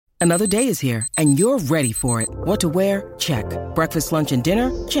Another day is here, and you're ready for it. What to wear? Check. Breakfast, lunch, and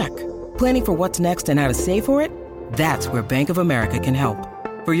dinner? Check. Planning for what's next and how to save for it? That's where Bank of America can help.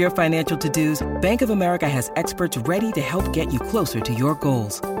 For your financial to-dos, Bank of America has experts ready to help get you closer to your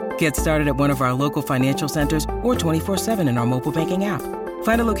goals. Get started at one of our local financial centers or 24/7 in our mobile banking app.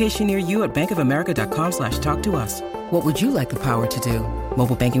 Find a location near you at bankofamerica.com/talktous. What would you like the power to do?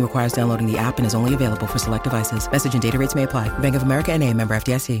 Mobile banking requires downloading the app and is only available for select devices. Message and data rates may apply. Bank of America N.A., member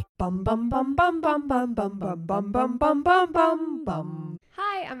FDIC. Bum bum bum bum bum bum bum bum bum bum bum bum bum bum.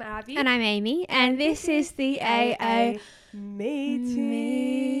 Hi, I'm Abby. And I'm Amy, and this is the AA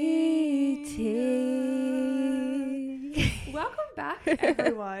meeting. Welcome back,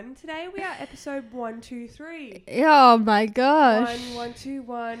 everyone. Today we are episode 123. Oh my gosh. 1, 2,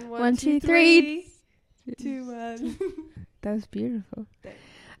 1, 1, 2, 3. 2, 1. That was beautiful. Thanks.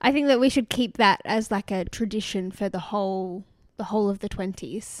 I think that we should keep that as like a tradition for the whole of the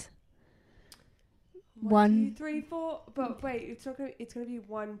 20s. 1, 2, 3, 4. But wait, it's gonna be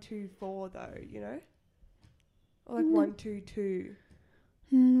 1, 2, 4 though, you know? Or like 1, 2, 2.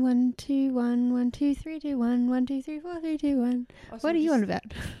 1, 2, 1, 1, 2, 3, 2, 1, 1, 2, 3, 4, 3, 2, 1. Oh, so What are you on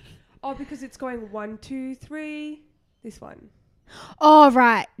about? Oh, because it's going 1, 2, 3. This one. Oh,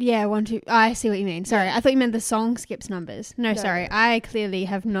 right. Yeah, 1, 2. I see what you mean. Sorry. I thought you meant the song skips numbers. No, sorry. I clearly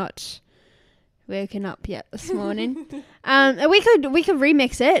have not woken up yet this morning. We could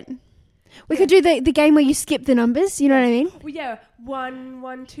remix it. We could do the game where you skip the numbers. You know what I mean? Well, yeah. 1,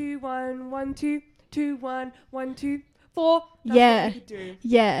 1, 2, 1, 1, 2, 2, 1, 1, 2, 4. That's Yeah. what we could do.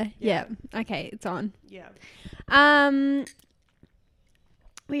 Yeah. Okay, it's on. Yeah.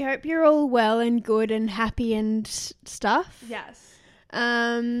 We hope you're all well and good and happy and stuff. Yes.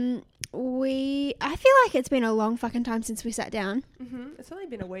 I feel like it's been a long fucking time since we sat down. It's only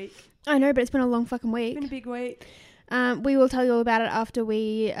been a week. I know, but it's been a long fucking week. It's been a big week. We will tell you all about it after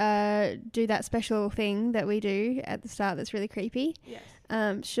we do that special thing that we do at the start that's really creepy.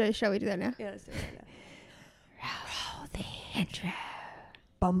 Yes. Shall we do that now? Yeah, let's do it now. Roll the intro.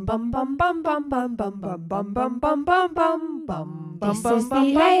 Bum bum bum bum bum bum bum bum bum bum bum bum bum bum. This is the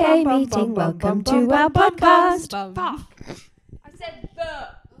AA meeting. Welcome to our podcast. Fuck. I said the.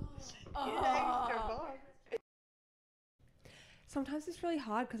 Sometimes it's really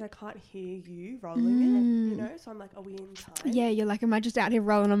hard because I can't hear you rolling it, you know? So I'm like, are we in time? Yeah, you're like, am I just out here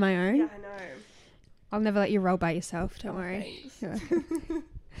rolling on my own? Yeah, I know. I'll never let you roll by yourself. Don't worry. Thanks.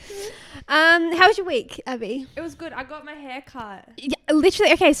 How was your week, Abby? It was good. I got my hair cut. Yeah,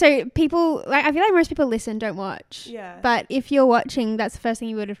 literally. Okay, so people, like, I feel like most people listen, don't watch. Yeah. But if you're watching, that's the first thing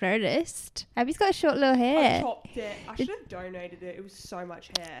you would have noticed. Abby's got short little I hair. chopped it. I should have donated it. It was so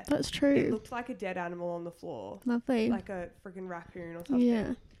much hair. That's It true. looked like a dead animal on the floor. Lovely. Like a freaking raccoon or something.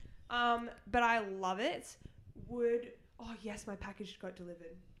 Yeah. But I love it. Oh yes, my package got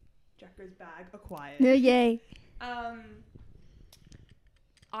delivered. Jacko's bag acquired. No, yay.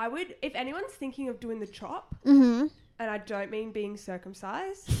 I would, if anyone's thinking of doing the chop, Mm-hmm. and I don't mean being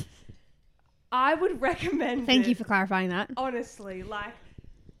circumcised, I would recommend Thank it. you for clarifying that. Honestly, like,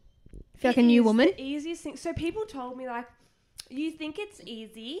 Feel like it a new is woman. the easiest thing. So people told me, like, you think it's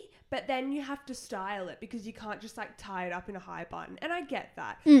easy, but then you have to style it because you can't just like tie it up in a high bun. And I get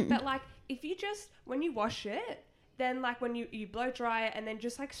that. But like, if you just, when you wash it, then like when you blow dry it and then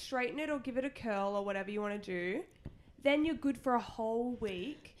just like straighten it or give it a curl or whatever you want to do, then you're good for a whole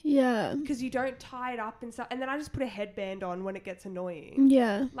week Yeah. because you don't tie it up and stuff. And then I just put a headband on when it gets annoying.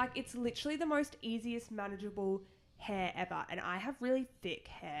 Yeah. Like, it's literally the most easiest manageable hair ever. And I have really thick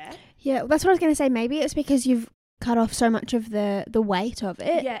hair. Yeah, that's what I was going to say. Maybe it's because you've cut off so much of the weight of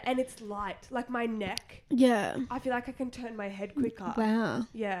it. Yeah, and it's light. Like, my neck, Yeah. I feel like I can turn my head quicker. Wow.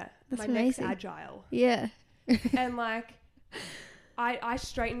 Yeah. That's my amazing. neck's agile. Yeah. And, like, I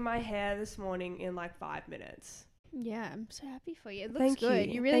straightened my hair this morning in, like, 5 minutes. Yeah, I'm so happy for you. It looks Thank good.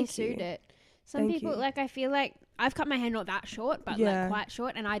 you. You really Thank suit you. it. Some Thank people, you. like, I feel like I've cut my hair not that short, but Yeah. like quite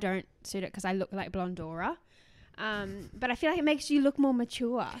short, and I don't suit it because I look like Blondora. But I feel like it makes you look more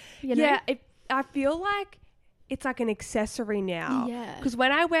mature. You know? Yeah, I feel like it's like an accessory now. Yeah. Because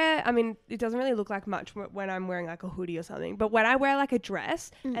when I wear, I mean, it doesn't really look like much when I'm wearing like a hoodie or something, but when I wear like a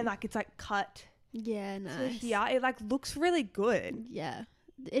dress and like it's like cut Yeah, to nice. here, it like looks really good. Yeah.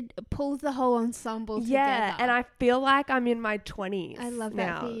 It pulls the whole ensemble Yeah, together. and I feel like I'm in my 20s. I love that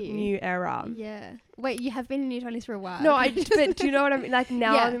now, for you. New era. Yeah. Wait, you have been in your 20s for a while. No, but do you know what I mean? Like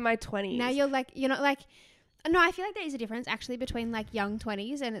now Yeah. I'm in my 20s. Now you're not like... No, I feel like there is a difference actually between like young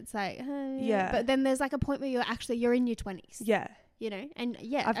 20s and it's like... Yeah. But then there's like a point where you're in your 20s. Yeah. You know? And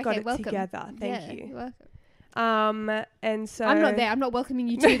yeah, I've got it welcome. together. Thank Yeah, you. You're welcome. And so I'm not there. I'm not welcoming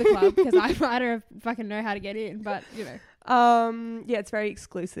you to the club because I don't fucking know how to get in, but you know. Yeah, it's very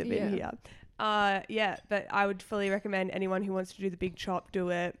exclusive Yeah. in here. Yeah, but I would fully recommend anyone who wants to do the big chop, do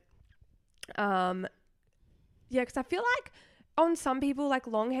it. Yeah, because I feel like on some people, like,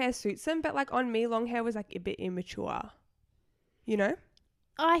 long hair suits them, but, like, on me, long hair was, like, a bit immature. You know?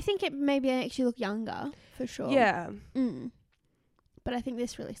 I think it maybe makes you look younger, for sure. Yeah. But I think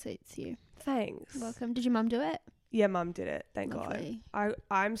this really suits you. Thanks. Welcome. Did your mum do it? Yeah, Mum did it. Thank Lovely. God.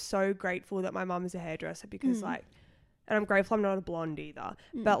 I'm so grateful that my mum is a hairdresser because, like, and I'm grateful I'm not a blonde either.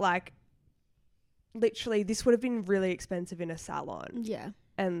 But, like, literally, this would have been really expensive in a salon. Yeah.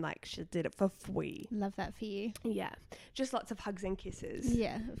 And, like, she did it for free. Love that for you. Yeah. Just lots of hugs and kisses.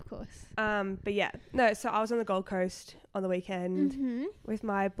 Yeah, of course. But yeah. No, so I was on the Gold Coast on the weekend Mm-hmm. with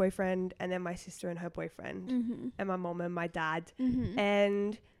my boyfriend and then my sister and her boyfriend Mm-hmm. and my mom and my dad. Mm-hmm.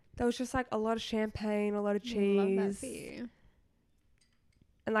 And there was just, like, a lot of champagne, a lot of cheese. Love that for you.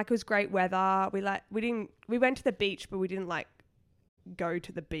 And, like, it was great weather. We went to the beach, but we didn't, like, go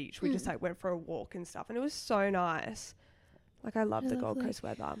to the beach. We just, like, went for a walk and stuff. And it was so nice. Like, I love the Gold Lovely. Coast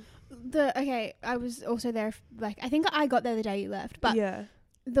weather. Okay, I was also there, like, I think I got there the day you left, but yeah.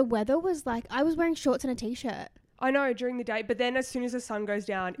 the weather was like, I was wearing shorts and a t-shirt. I know, during the day. But then as soon as the sun goes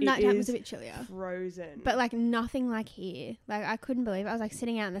down, it Nighttime was is a bit chillier. frozen. But, like, nothing like here. Like, I couldn't believe it. I was, like,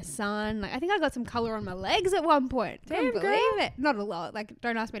 sitting out in the sun. Like, I think I got some colour on my legs at one point. Damn, Couldn't girl. believe it. Not a lot. Like,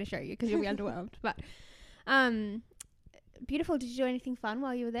 don't ask me to show you because you'll be underwhelmed. But, beautiful. Did you do anything fun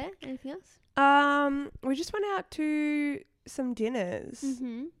while you were there? Anything else? We just went out to some dinners.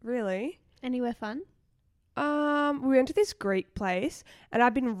 Mm-hmm. Really. Anywhere fun? We went to this Greek place, and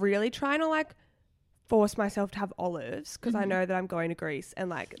I've been really trying to, like, force myself to have olives because I know that I'm going to Greece and,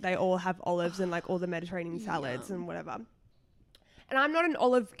 like, they all have olives and, like, all the Mediterranean salads and whatever. And I'm not an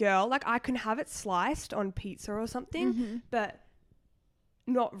olive girl. Like, I can have it sliced on pizza or something, but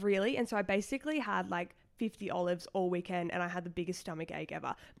not really. And so I basically had, like, 50 olives all weekend and I had the biggest stomach ache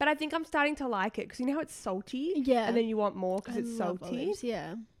ever. But I think I'm starting to like it because you know how it's salty? Yeah. And then you want more because I it's love salty. olives,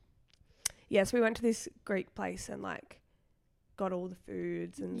 yeah. Yeah, so we went to this Greek place and, like, got all the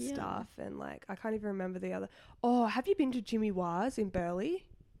foods and Yeah. stuff. And, like, I can't even remember the other. Oh, have you been to Jimmy Wah's in Burleigh?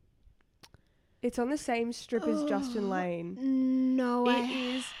 It's on the same strip as Justin Lane. No, It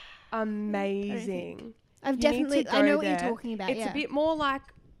is amazing. I've You need definitely, to I go know what you're there. talking about. It's yeah. a bit more like,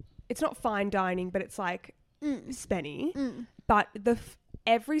 it's not fine dining, but it's like spenny. But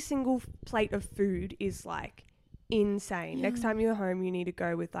every single plate of food is, like, insane. Next time you're home, you need to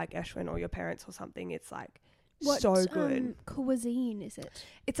go with, like, Eshwin or your parents or something. It's, like, What so good. cuisine is it?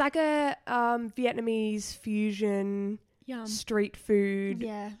 It's like a Vietnamese fusion Yum. street food,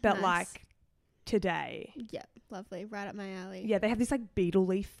 Yeah, but nice. like today. Yeah, lovely. Right up my alley. Yeah, they have this, like, beetle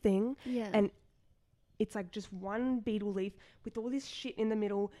leaf thing, Yeah. and it's, like, just one beetle leaf with all this shit in the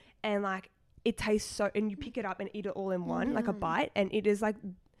middle, and, like, it tastes so, and you pick it up and eat it all in one, like a bite, and it is, like,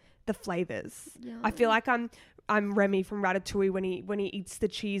 the flavors. I feel like I'm Remy from Ratatouille when he eats the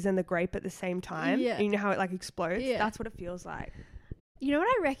cheese and the grape at the same time. Yeah. And you know how it, like, explodes? Yeah. That's what it feels like. You know what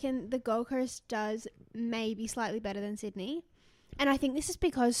I reckon the Gold Coast does maybe slightly better than Sydney? And I think this is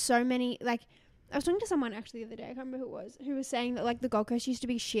because so many, like, I was talking to someone actually the other day, I can't remember who it was, who was saying that, like, the Gold Coast used to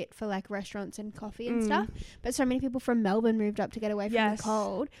be shit for, like, restaurants and coffee and stuff, but so many people from Melbourne moved up to get away from the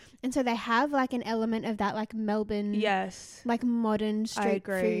cold. And so they have, like, an element of that, like, Melbourne, Yes. like, modern street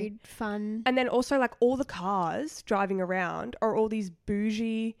agree. food fun. And then also, like, all the cars driving around are all these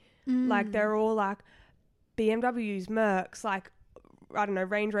bougie, like, they're all, like, BMWs, Mercs, like, I don't know,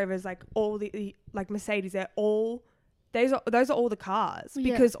 Range Rovers, like, all the like, Mercedes, they're all, those are all the cars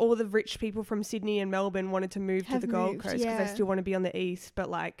because all the rich people from Sydney and Melbourne wanted to move to Have the Gold moved, Coast because they still want to be on the east, but,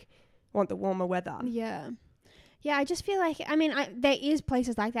 like, want the warmer weather. Yeah. Yeah, I just feel like, I mean, there is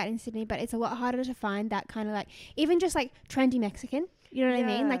places like that in Sydney, but it's a lot harder to find that kind of, like, even just, like, trendy Mexican. You know what I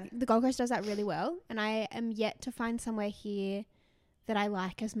mean? Yeah. Like, the Gold Coast does that really well, and I am yet to find somewhere here that I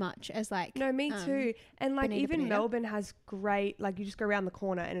like as much as, like... No, me too. And, like, Bonita even Bonita. Melbourne has great, like, you just go around the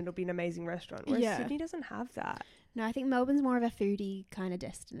corner and it'll be an amazing restaurant, whereas Yeah. Sydney doesn't have that. No, I think Melbourne's more of a foodie kind of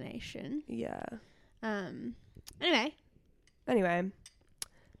destination. Yeah. Anyway,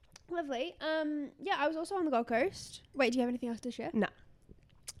 lovely. Yeah, I was also on the Gold Coast. Wait, do you have anything else to share? No.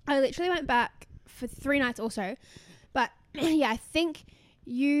 I literally went back for 3 nights also. But yeah, I think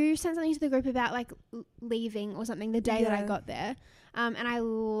you sent something to the group about, like, leaving or something the day that I Yeah. got there. And I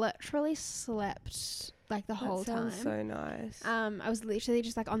literally slept, like, the whole time. That sounds so nice. I was literally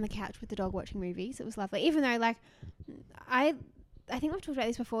just, like, on the couch with the dog watching movies. It was lovely. Even though, like, I think we've talked about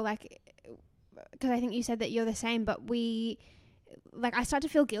this before, like, because I think you said that you're the same, but I start to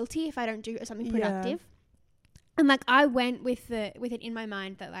feel guilty if I don't do something productive. And like I went with it in my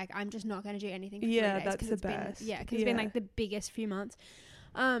mind that like I'm just not going to do anything for 3 days. That's the it's best. Been, because it's been like the biggest few months.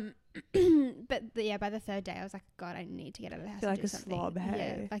 But by the third day I was like, God, I need to get out of the house. Feel and like do a something. slob,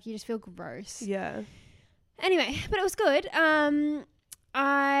 hey? Yeah, like you just feel gross. Yeah. Anyway, but it was good.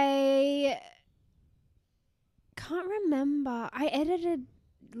 I can't remember. I edited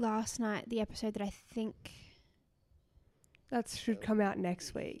last night the episode that I think. That should come out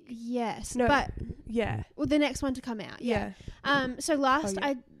next week. Yes, No, but yeah. well, the next one to come out. Yeah. So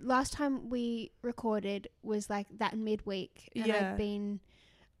last time we recorded was like that midweek, and I've been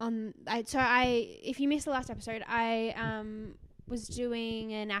on. If you missed the last episode, I was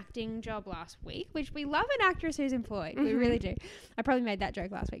doing an acting job last week, which we love an actress who's employed. We really do. I probably made that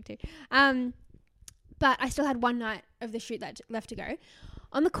joke last week too. But I still had one night of the shoot that left to go.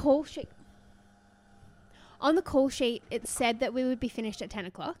 On the call sheet, it said that we would be finished at 10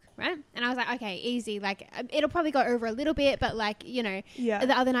 o'clock, right? And I was like, okay, easy. Like, it'll probably go over a little bit, but like, you know,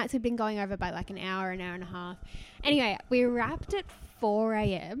 the other nights had been going over by like an hour and a half. Anyway, we wrapped at 4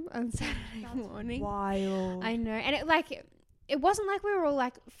 a.m. on Saturday morning. Wild. I know. And it wasn't like we were all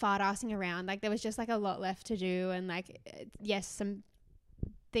like fart-assing around. Like, there was just like a lot left to do. And like, yes, some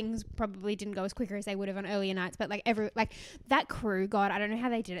things probably didn't go as quicker as they would have on earlier nights. But like that crew, God, I don't know how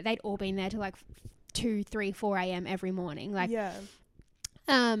they did it. They'd all been there till like 2, 3, 4 a.m. every morning. Like,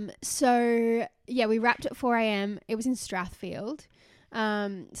 so yeah, we wrapped at 4 a.m. It was in Strathfield.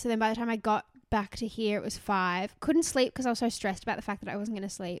 So then by the time I got back to here, it was 5. Couldn't sleep because I was so stressed about the fact that I wasn't going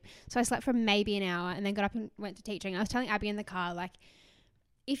to sleep. So I slept for maybe an hour and then got up and went to teaching. I was telling Abby in the car, like,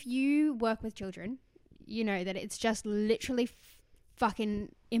 if you work with children, you know that it's just literally fucking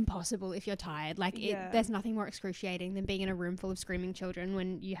impossible if you're tired. Like, there's nothing more excruciating than being in a room full of screaming children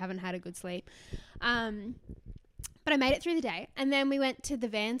when you haven't had a good sleep. But I made it through the day, and then we went to the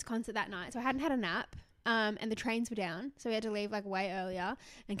Vans concert that night. So I hadn't had a nap, and the trains were down, so we had to leave like way earlier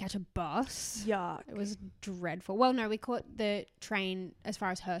and catch a bus. Yuck. It was dreadful. Well, no, we caught the train as far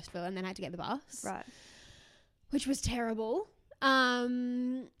as Hurstville and then had to get the bus, Right. Which which was terrible.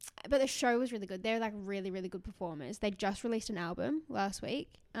 But the show was really good. They're like really, really good performers. They just released an album last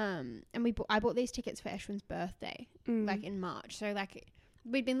week. And I bought these tickets for Eshwin's birthday, like in March. So like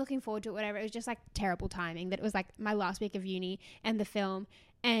we'd been looking forward to it, whatever. It was just like terrible timing that it was like my last week of uni and the film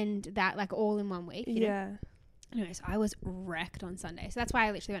and that like all in one week. You know? Anyway, so I was wrecked on Sunday. So that's why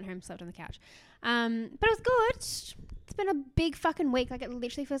I literally went home and slept on the couch. But it was good. It's been a big fucking week. Like, it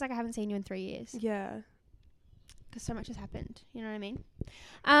literally feels like I haven't seen you in 3 years. Yeah. Because so much has happened. You know what I mean?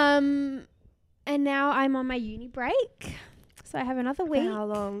 And now I'm on my uni break. So I have another week. For how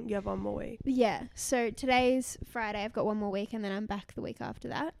long? You have 1 more week. Yeah. So today's Friday. I've got 1 more week and then I'm back the week after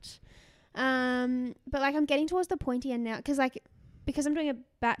that. But like I'm getting towards the pointy end now. Because I'm doing a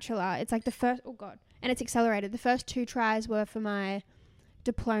bachelor, it's like the first... Oh, God. And it's accelerated. The first 2 tries were for my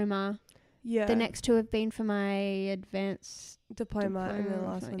diploma. Yeah. The next 2 have been for my advanced diploma and the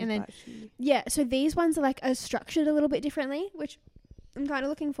last one. And then, yeah, so these ones are like structured a little bit differently, which I'm kind of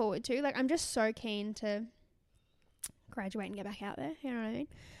looking forward to. Like, I'm just so keen to graduate and get back out there. You know what I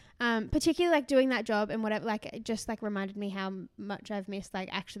mean? Particularly like doing that job and whatever. Like, it just like reminded me how much I've missed like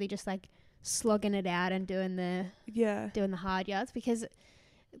actually just like slogging it out and doing the hard yards, because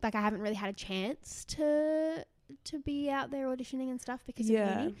like I haven't really had a chance to be out there auditioning and stuff because of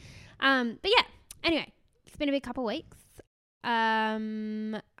uni. But yeah, anyway, it's been a big couple weeks. I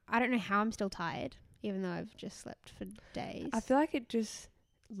don't know how I'm still tired, even though I've just slept for days. I feel like it just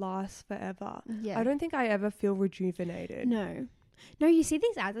lasts forever. Yeah. I don't think I ever feel rejuvenated. No, you see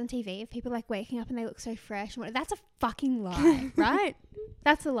these ads on TV of people like waking up and they look so fresh. That's a fucking lie, right?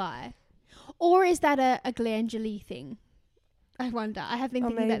 That's a lie. Or is that a glandular thing? I wonder. I have been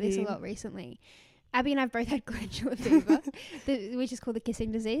thinking about this a lot recently. Abby and I have both had glandular fever, which is called the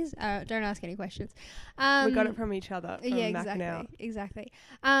kissing disease. Don't ask any questions. We got it from each other. From exactly.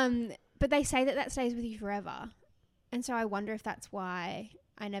 But they say that stays with you forever. And so I wonder if that's why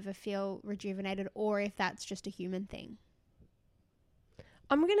I never feel rejuvenated, or if that's just a human thing.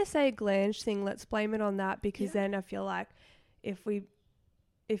 I'm going to say a glange thing. Let's blame it on that, because then I feel like if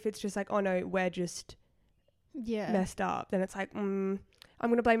it's just like, oh no, we're just messed up, then it's like, I'm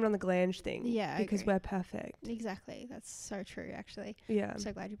going to blame it on the glange thing. Yeah, because we're perfect. Exactly. That's so true, actually. Yeah. I'm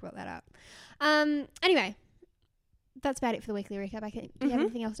so glad you brought that up. Anyway, that's about it for the weekly recap. Do you have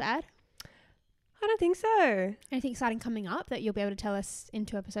anything else to add? I don't think so. Anything exciting coming up that you'll be able to tell us in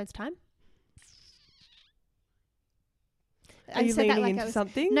 2 episodes' time? Are you leaning into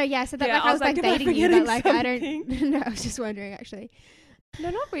something? No, yeah, I said that like I was like baiting you, but like I don't... No, I was just wondering, actually. No,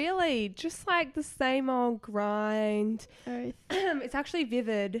 not really. Just like the same old grind. It's actually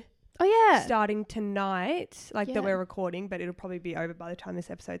Vivid. Oh yeah. starting tonight, like Yeah. that we're recording, but it'll probably be over by the time this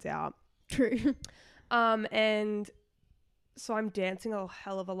episode's out. True. And so I'm dancing a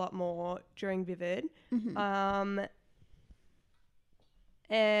hell of a lot more during Vivid. Mhm.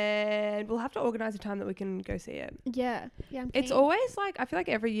 And we'll have to organise a time that we can go see it. Yeah. Yeah. I'm It's keen. always like, I feel like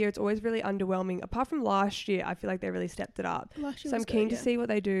every year it's always really underwhelming. Apart from last year, I feel like they really stepped it up. Last year So I'm was keen good, to see what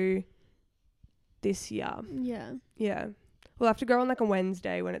they do this year. Yeah. Yeah. We'll have to go on like a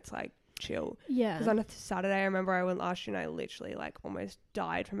Wednesday when it's like chill. Yeah. Because on a Saturday, I remember I went last year and I literally like almost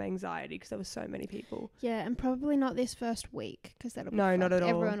died from anxiety because there was so many people. Yeah, and probably not this first week because that'll be No, not fucked. at all.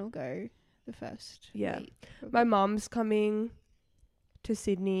 Everyone will go the first Yeah. week. My mum's coming to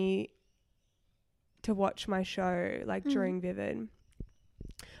Sydney to watch my show like during Vivid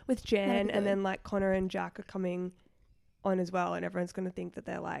with Jan, That'd be and good. then like Connor and Jack are coming on as well, and everyone's going to think that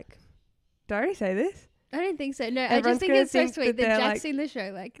they're like, did I already say this? I don't think so. No, I Everyone's just think gonna it's so think sweet that that they're, Jack's like- seen the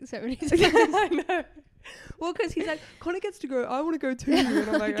show like so many times. I know. Well, because he's like, Connor gets to go, I want to go too. And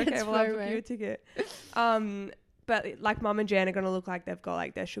I'm like, okay, Gets well, I'll FOMO. book you a ticket. But like Mum and Jan are going to look like they've got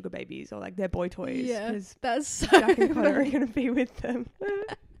like their sugar babies or like their boy toys. Yeah, 'cause that's so Jack and Connor are funny. going to be with them.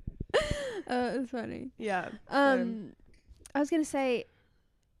 It's funny. Yeah. I was gonna say,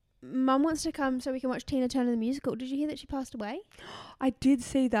 Mum wants to come so we can watch Tina Turner the musical. Did you hear that she passed away? I did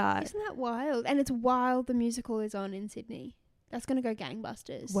see that. Isn't that wild? And it's while the musical is on in Sydney. That's gonna go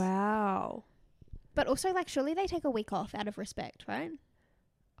gangbusters. Wow. But also, like, surely they take a week off out of respect, right?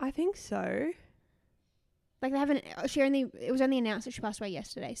 I think so. Like, they haven't. It was only announced that she passed away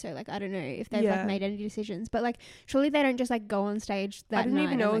yesterday. So, like, I don't know if they've Yeah. like made any decisions. But like, surely they don't just like go on stage that I didn't night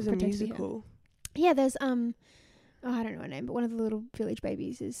even and, know it like, was a pretend to be her. musical. Yeah, there's Oh, I don't know her name, but one of the little village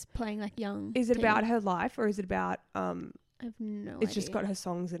babies is playing like young. Is it Tina. about her life or is it about I have no idea. it's just got her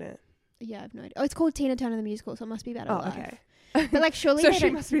songs in it? Yeah, I have no idea. Oh, it's called Tina Turner the musical, so it must be about her Oh, life. okay. But like, surely So they she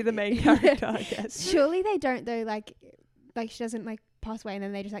don't. must be the main character, I guess. Surely they don't though. Like she doesn't like pass away and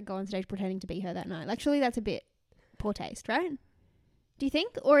then they just like go on stage pretending to be her that night. Like, surely that's a bit poor taste, right? Do you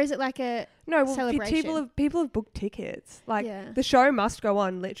think, or is it like a No, well, celebration? people have booked tickets. Like Yeah. the show must go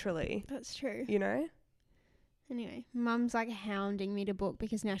on, literally. That's true. You know? Anyway, Mum's like hounding me to book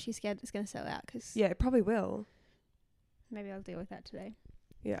because now she's scared it's going to sell out. Because Yeah, it probably will. maybe I'll deal with that today.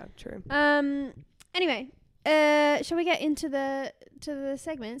 Yeah, true. Anyway, shall we get into the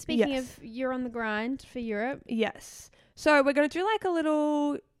segment? Speaking Yes. of, you're on the grind for Europe. Yes. So we're going to do like a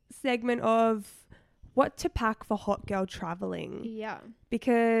little segment of what to pack for hot girl traveling, Yeah.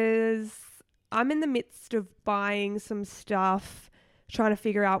 because I'm in the midst of buying some stuff, trying to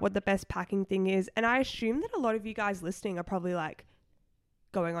figure out what the best packing thing is. And I assume that a lot of you guys listening are probably like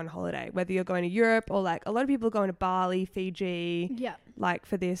going on holiday, whether you're going to Europe or like a lot of people are going to Bali, Fiji, Yeah. like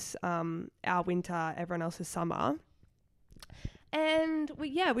for this, our winter, everyone else's summer. And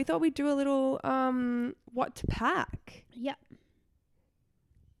we thought we'd do a little, what to pack. Yeah.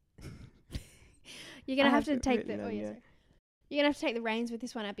 You're gonna I have have to it take the. written Oh down, yeah. yeah. Sorry. You're gonna have to take the reins with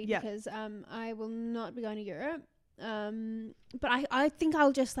this one, Abby, Yeah. because I will not be going to Europe. But I think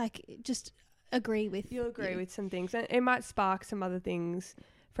I'll just agree with. You'll agree you. with some things, and it might spark some other things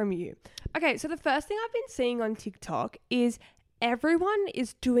from you. Okay, so the first thing I've been seeing on TikTok is everyone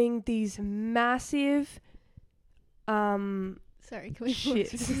is doing these massive Sorry, can we pause shit.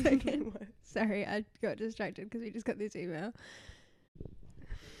 for just a second? Sorry, I got distracted because we just got this email.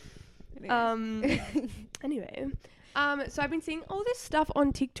 Anyway, so I've been seeing all this stuff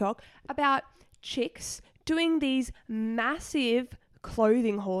on TikTok about chicks doing these massive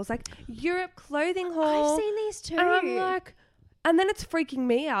clothing hauls, like Europe clothing haul. I've seen these too. And I'm like, and then it's freaking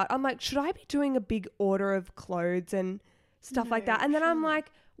me out. I'm like, should I be doing a big order of clothes and stuff like No, that? And then I'm sure.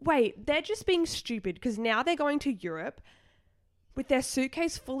 like, wait, they're just being stupid because now they're going to Europe with their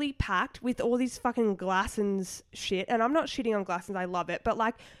suitcase fully packed with all these fucking Glassons shit. And I'm not shitting on Glassons, I love it. But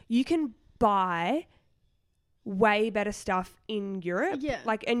like, you can buy way better stuff in Europe. Yeah.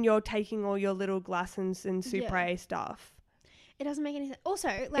 Like, and you're taking all your little Glassons and Yeah. Supre stuff. It doesn't make any sense. Also,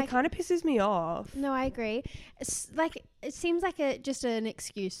 It like, kind of pisses me off. no, I agree. It's like, it seems like just an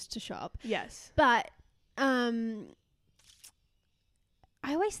excuse to shop. Yes. But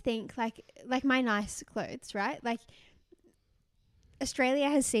I always think like my nice clothes, right? Like Australia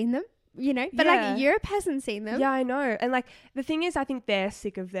has seen them, you know, but Yeah. like Europe hasn't seen them. Yeah, I know. And like the thing is, I think they're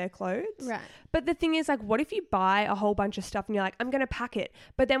sick of their clothes. Right. But the thing is, like, what if you buy a whole bunch of stuff and you're like, I'm going to pack it.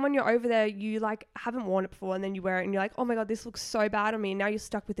 But then when you're over there, you like haven't worn it before and then you wear it and you're like, oh my God, this looks so bad on me. And now you're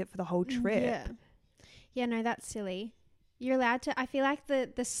stuck with it for the whole trip. Yeah. Yeah, no, that's silly. You're allowed to, I feel like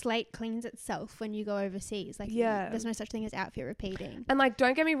the slate cleans itself when you go overseas. Like, Yeah. there's no such thing as outfit repeating. And like,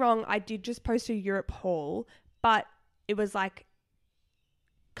 don't get me wrong, I did just post a Europe haul, but it was like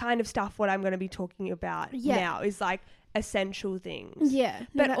kind of stuff what I'm going to be talking about now is like essential things. Yeah.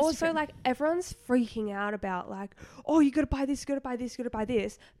 But also like everyone's freaking out about like, oh, you got to buy this, you got to buy this, you got to buy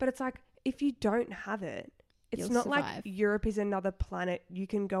this. But it's like, if you don't have it, it's You'll not survive. like Europe is another planet. You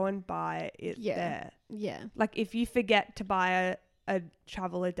can go and buy it there. Yeah. Like if you forget to buy a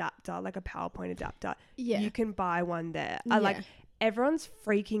travel adapter, like a PowerPoint adapter, you can buy one there. Like everyone's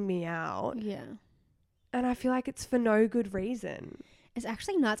freaking me out. Yeah. And I feel like it's for no good reason. It's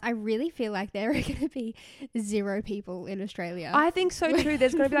actually nuts. I really feel like there are going to be 0 people in Australia. I think so too.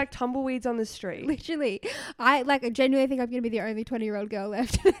 There's going to be like tumbleweeds on the street. Literally. I genuinely think I'm going to be the only 20-year-old girl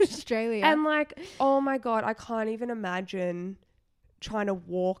left in Australia. And like, oh my God, I can't even imagine trying to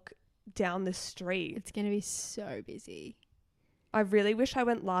walk down the street. It's going to be so busy. I really wish I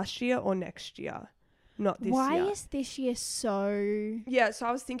went last year or next year, not this year. Why is this year so... Yeah, so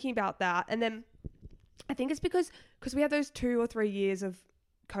I was thinking about that. And then I think it's because we had those 2 or 3 years of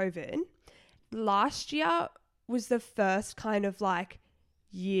COVID. Last year was the first kind of like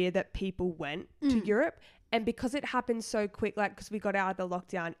year that people went to Europe. And because it happened so quick, like because we got out of the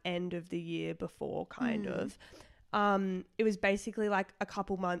lockdown end of the year before kind of, it was basically like a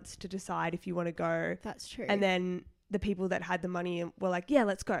couple months to decide if you want to go. That's true. And then the people that had the money were like, yeah,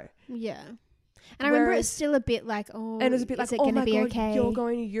 let's go. Yeah. And I remember it's still a bit like, oh, and it was a bit like, is it oh going to my be God, okay? you're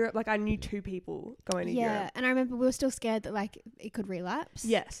going to Europe. Like I knew 2 people going to Europe. Yeah. And I remember we were still scared that like it could relapse.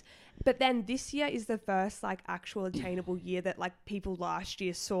 Yes. But then this year is the first like actual attainable year that like people last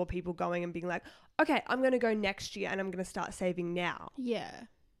year saw people going and being like, okay, I'm going to go next year and I'm going to start saving now. Yeah.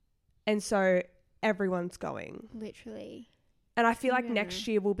 And so everyone's going. Literally. And I feel like next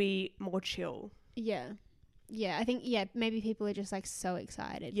year will be more chill. Yeah. Yeah, I think, maybe people are just like so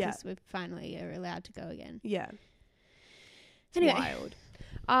excited because we finally are allowed to go again. Yeah. It's anyway.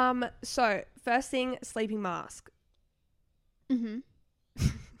 wild. So first thing, sleeping mask. Mm-hmm.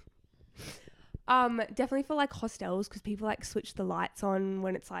 Definitely for like hostels because people like switch the lights on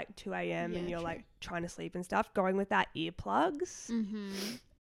when it's like 2 a.m. and you're true. like trying to sleep and stuff. Going with that earplugs.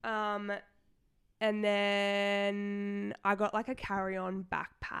 Mm-hmm. And then I got like a carry-on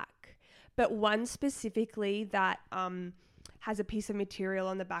backpack. But one specifically that has a piece of material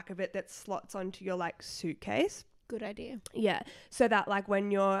on the back of it that slots onto your like suitcase. Good idea. Yeah. So that like when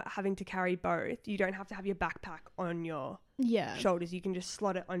you're having to carry both, you don't have to have your backpack on your shoulders. You can just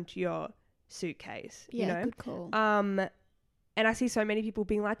slot it onto your suitcase. Yeah, you know? good call. And I see so many people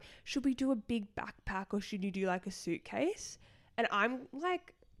being like, should we do a big backpack or should you do like a suitcase? And I'm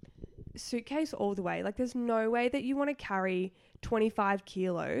like, suitcase all the way. Like there's no way that you want to carry 25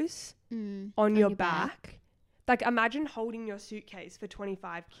 kilos on your back. Like imagine holding your suitcase for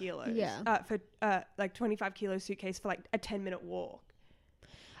 25 kilos. Yeah. For like 25 kilo suitcase for like a 10-minute walk.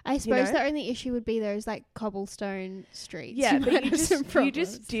 I suppose know? the only issue would be those like cobblestone streets. Yeah, you but might you have some just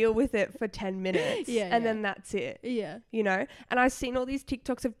problems. deal with it for 10 minutes and then that's it. Yeah. You know? And I've seen all these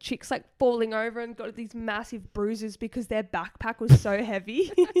TikToks of chicks like falling over and got these massive bruises because their backpack was so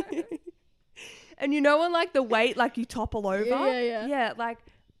heavy. And you know, on like the weight, like you topple over. Yeah. Yeah, like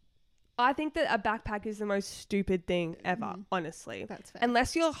I think that a backpack is the most stupid thing ever, honestly. That's fair.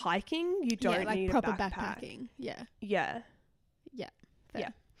 Unless you're hiking, you don't like need proper a backpack. backpacking. Yeah. Yeah. Yeah. Fair. Yeah.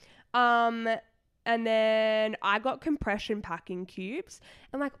 And then I got compression packing cubes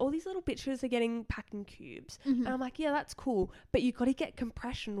and like all these little bitches are getting packing cubes. And I'm like, yeah, that's cool. But you got to get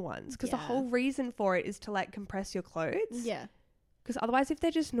compression ones because the whole reason for it is to like compress your clothes. Yeah. Because otherwise if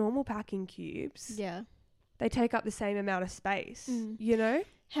they're just normal packing cubes, Yeah. they take up the same amount of space, you know?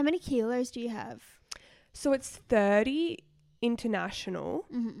 How many kilos do you have? So it's 30 international,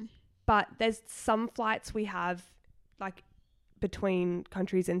 but there's some flights we have like between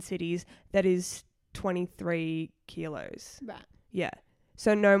countries and cities that is 23 kilos. Right. Yeah.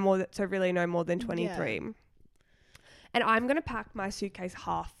 So really no more than 23. Yeah. And I'm going to pack my suitcase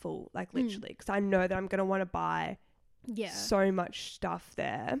half full, like literally, because I know that I'm going to want to buy so much stuff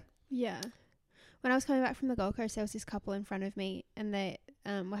there. Yeah. When I was coming back from the Gold Coast, there was this couple in front of me and they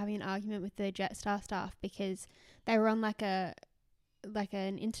were having an argument with the Jetstar staff because they were on like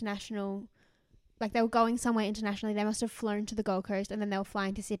an international, like they were going somewhere internationally. They must have flown to the Gold Coast and then they were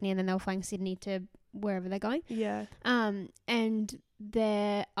flying to Sydney and then they were flying Sydney to wherever they're going. Yeah. And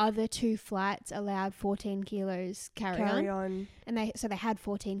their other 2 flights allowed 14 kilos carry on. And they had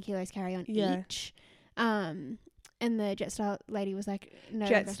 14 kilos carry on each. And the Jetstar lady was like, no,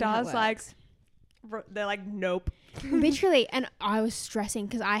 Jetstar's like, they're like, nope. Literally. And I was stressing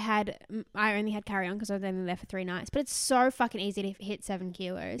because I only had carry on because I was only there for 3 nights. But it's so fucking easy to hit 7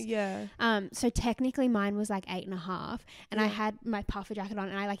 kilos. Yeah. So technically mine was like 8.5, and I had my puffer jacket on,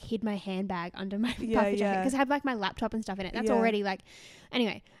 and I like hid my handbag under my puffer jacket because I had like my laptop and stuff in it. That's already like,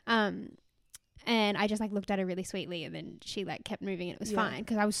 anyway. And I just like looked at her really sweetly, and then she like kept moving, and it was fine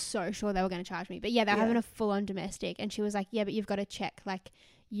because I was so sure they were going to charge me. But yeah, they're having a full on domestic, and she was like, yeah, but you've got to check like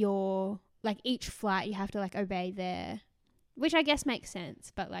your, like each flight you have to like obey their, which I guess makes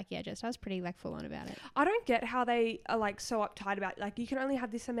sense. But like, yeah, just I was pretty like full on about it. I don't get how they are like so uptight about like you can only have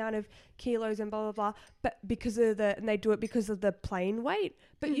this amount of kilos and blah blah blah, but because of and they do it because of the plane weight.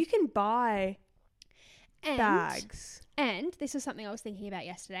 But you can buy bags. And this is something I was thinking about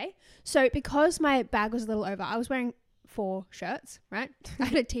yesterday. So because my bag was a little over, I was wearing 4 shirts, right? I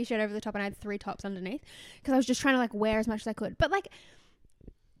had a t-shirt over the top and I had 3 tops underneath because I was just trying to like wear as much as I could. But like,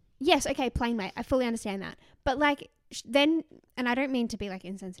 yes, okay, plane weight, I fully understand that. But like then, and I don't mean to be like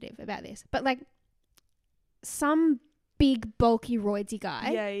insensitive about this, but like some big bulky roidsy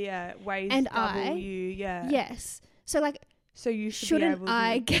guy weighs and double you, yes, so like, so you shouldn't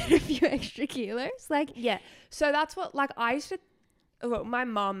I get a few extra kilos? Like, yeah. So that's what, like, I used to, well, my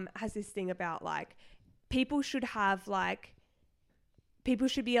mum has this thing about, like, people should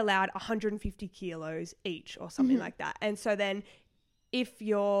be allowed 150 kilos each or something like that. And so then if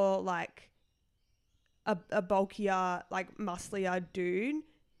you're, like, a bulkier, like, musclier dude,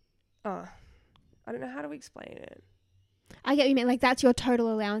 I don't know how to explain it. I get what you mean. Like, that's your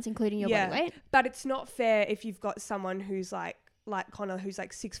total allowance, including your body weight. But it's not fair if you've got someone who's like Connor, who's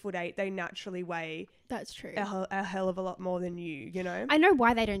like 6'8", they naturally weigh that's true a hell of a lot more than you know? I know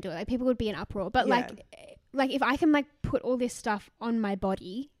why they don't do it. Like, people would be in uproar. But like if I can like put all this stuff on my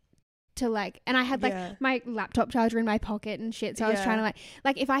body to like, and I had like my laptop charger in my pocket and shit. So I was trying to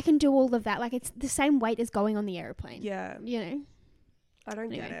like if I can do all of that, like it's the same weight as going on the airplane. Yeah. You know? I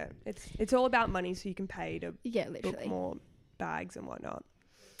don't get it. It's all about money, so you can pay to book more bags and whatnot.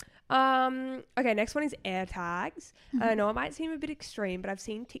 Okay, next one is AirTags. I know it might seem a bit extreme, but I've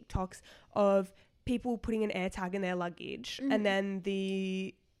seen TikToks of people putting an AirTag in their luggage and then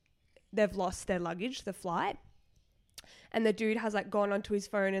they've lost their luggage, the flight. And the dude has like gone onto his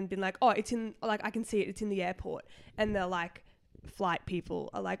phone and been like, oh, it's in, like, I can see it, it's in the airport. And they're like, flight people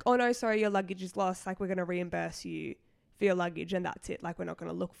are like, oh no, sorry, your luggage is lost. Like, we're going to reimburse you for your luggage and that's it. Like, we're not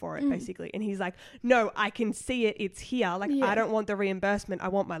going to look for it, basically. And he's like, no, I can see it, it's here. Like, I don't want the reimbursement, I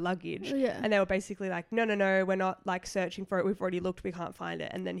want my luggage. And they were basically like, no, we're not like searching for it, we've already looked, we can't find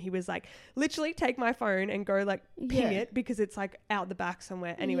it. And then he was like, literally take my phone and go like ping it because it's like out the back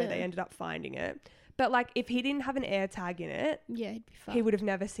somewhere. Anyway, they ended up finding it. But like, if he didn't have an AirTag in it, he'd be fucked. He would have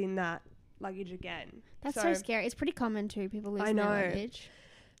never seen that luggage again. That's so scary. It's pretty common too, people losing their luggage.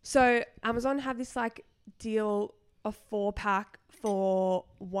 So Amazon have this like deal, a 4-pack for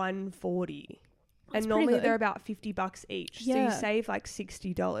 $140. And normally they're about $50 each. So you save like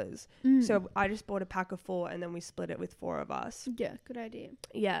 $60. So I just bought a pack of 4 and then we split it with 4 of us. Yeah, good idea.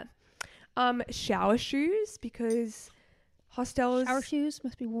 Yeah. Shower shoes, because hostels... Shower shoes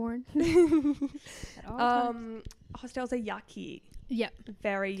must be worn. Hostels are yucky. Yep.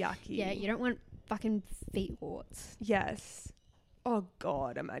 Very yucky. Yeah, you don't want fucking feet warts. Yes. Oh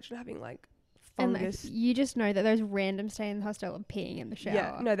God, imagine having like fungus. And like, you just know that those randoms stay in the hostel are peeing in the shower.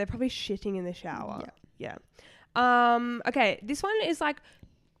 Yeah, no, they're probably shitting in the shower. Yeah. Okay, this one is like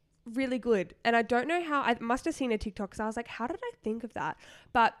really good. And I don't know how, I must have seen a TikTok because I was like, how did I think of that?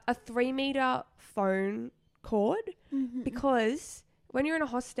 But a 3-meter phone cord, because when you're in a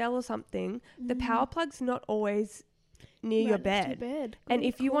hostel or something, the power plug's not always near your bed. And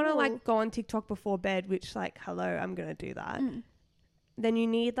if you want to like go on TikTok before bed, which like, hello, I'm going to do that, then you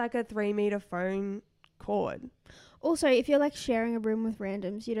need like a 3-meter phone cord. Also, if you're like sharing a room with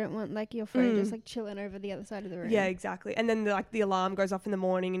randoms, you don't want like your phone just like chilling over the other side of the room. Yeah, exactly. And then like the alarm goes off in the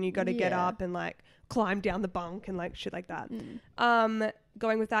morning and you got to get up and like climb down the bunk and like shit like that.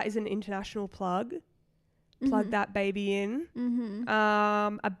 Going with that is an international plug. Plug that baby in.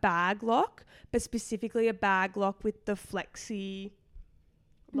 A bag lock, but specifically a bag lock with the flexi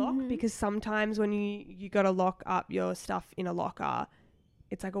lock, because sometimes when you got to lock up your stuff in a locker,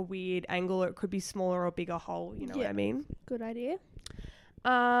 it's like a weird angle, or it could be smaller or bigger hole, you know what I mean? Good idea.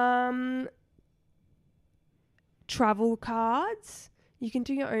 Travel cards. You can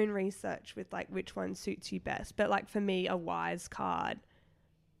do your own research with like which one suits you best, but like for me, a Wise card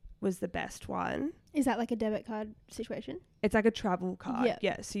was the best one. Is that like a debit card situation? It's like a travel card.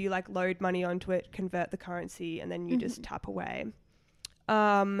 Yeah. So you like load money onto it, convert the currency, and then you just tap away.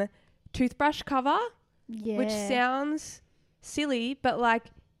 Toothbrush cover, which sounds silly, but like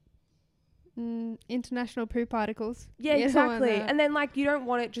international poo particles. Yeah, I want exactly. that. And then like you don't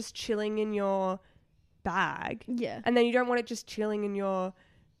want it just chilling in your bag. Yeah. And then you don't want it just chilling in your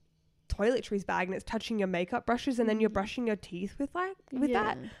toiletries bag and it's touching your makeup brushes and then you're brushing your teeth with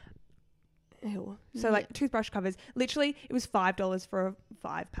that. Ew. So Yeah. like toothbrush covers, literally it was $5 for a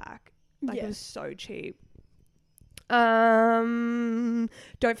 5-pack. Like Yeah. it was so cheap. Don't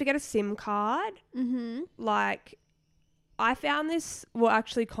forget a SIM card. Mm-hmm. Like I found this, well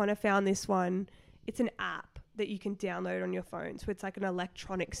actually Connor found this one. It's an app that you can download on your phone. So it's like an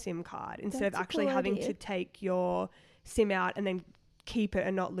electronic SIM card instead That's of a actually cool having idea. to take your SIM out and then keep it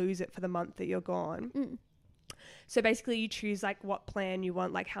and not lose it for the month that you're gone. Mm. So basically you choose like what plan you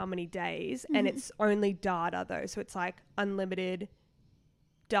want, like how many days, and Mm-hmm. it's only data though. So it's like unlimited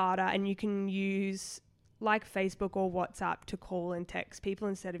data and you can use like Facebook or WhatsApp to call and text people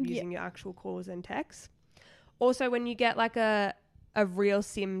instead of Yeah. using your actual calls and texts. Also, when you get like a real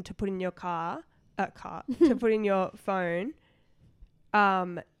SIM to put in your to put in your phone,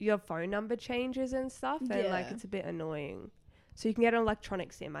 your phone number changes and stuff, and like Yeah. it's a bit annoying. So you can get an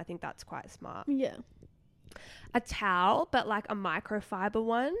electronic SIM. I think that's quite smart. Yeah. A towel, but like a microfiber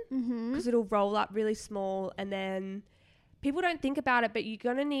one, Mm-hmm. because it'll roll up really small, and then people don't think about it, but you're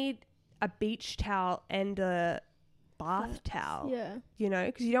gonna need a beach towel and a bath towel. Yeah. You know,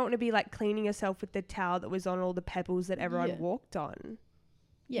 because you don't want to be like cleaning yourself with the towel that was on all the pebbles that everyone Yeah. walked on.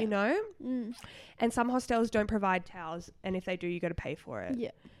 Yeah. You know? Mm. And some hostels don't provide towels, and if they do, you got to pay for it.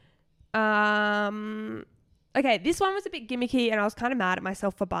 Yeah. Okay, this one was a bit gimmicky, and I was kind of mad at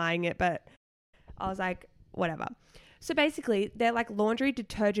myself for buying it, but I was like, whatever. So basically, they're like laundry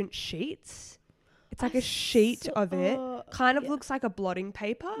detergent sheets. It's like a sheet of it. Kind of yeah. looks like a blotting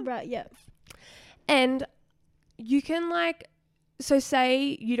paper. Right. Yeah. And you can like, so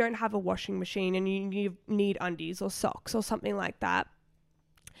say you don't have a washing machine and you need undies or socks or something like that.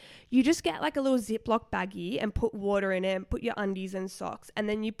 You just get like a little Ziploc baggie and put water in it and put your undies and socks. And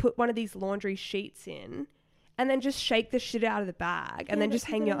then you put one of these laundry sheets in and then just shake the shit out of the bag and Yeah, then just that's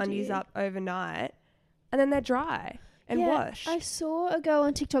a hang good your undies idea. up overnight and then they're dry and Yeah, wash. I saw a girl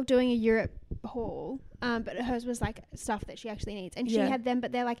on TikTok doing a Europe haul, but hers was like stuff that she actually needs, and she Yeah. had them,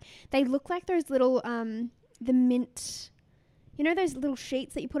 but they're like, they look like those little the mint, you know, those little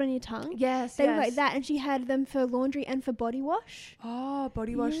sheets that you put on your tongue. Yes, They look like that, and she had them for laundry and for body wash. Oh,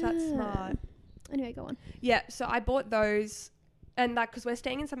 body wash, that's Yeah. smart. Anyway, go on. Yeah, so I bought those, and like, because we're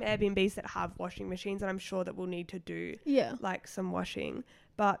staying in some Airbnbs that have washing machines, and I'm sure that we'll need to do Yeah. like some washing.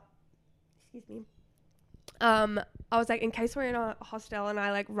 But excuse me, I was like, in case we're in a hostel and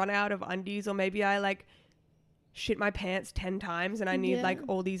I like run out of undies, or maybe I like shit my pants 10 times and I need Yeah. like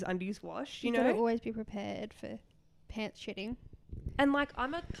all these undies washed, you gotta know. always be prepared for pants shitting. And like,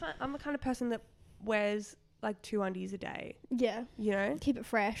 I'm the kind of person that wears like 2 undies a day, Yeah. you know. Keep it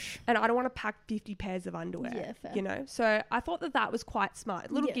fresh. And I don't want to pack 50 pairs of underwear, Yeah, fair. you know? So I thought that was quite smart.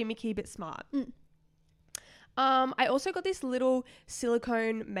 A little Yeah. gimmicky, but smart. Mm. I also got this little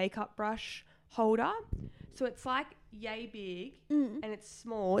silicone makeup brush holder. So it's like yay big and it's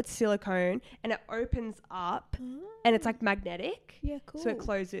small. It's silicone and it opens up and it's like magnetic. Yeah, cool. So it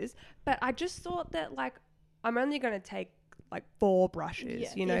closes. But I just thought that like I'm only going to take like 4 brushes, yeah,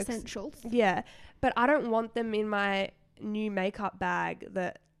 you the know? 'cause- essentials. yeah, but I don't want them in my new makeup bag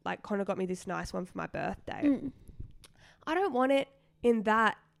that like Connor got me this nice one for my birthday. Mm. I don't want it in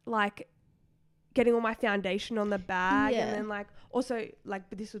that like getting all my foundation on the bag Yeah. and then like also like,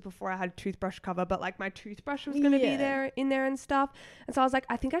 but this was before I had a toothbrush cover, but like my toothbrush was going to be Yeah. there in there and stuff. And so I was like,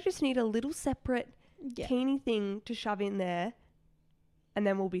 I think I just need a little separate Yeah. teeny thing to shove in there and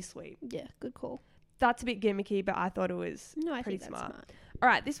then we'll be sweet. Yeah, good call. That's a bit gimmicky, but I thought it was No, I pretty think that's smart. smart. All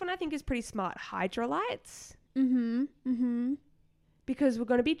right, this one I think is pretty smart. Hydrolytes. Mm-hmm. Mm-hmm. Because we're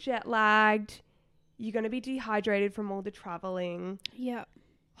going to be jet lagged. You're going to be dehydrated from all the traveling, Yep.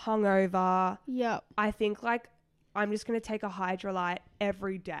 hungover. Yep. I think like I'm just going to take a Hydrolyte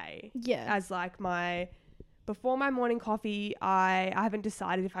every day Yeah. as like before my morning coffee. I haven't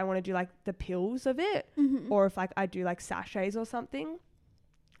decided if I want to do like the pills of it Mm-hmm. or if like I do like sachets or something.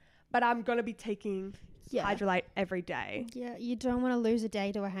 But I'm going to be taking Yeah. Hydrolyte every day. Yeah, you don't want to lose a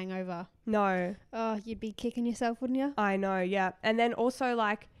day to a hangover. No, Oh, you'd be kicking yourself, wouldn't you? I know. Yeah. And then also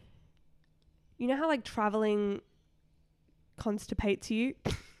like, you know how like traveling constipates you?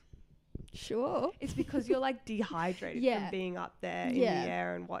 Sure. It's because you're like dehydrated Yeah. from being up there in Yeah. the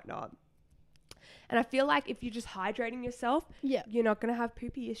air and whatnot. And I feel like if you're just hydrating yourself, Yeah. you're not going to have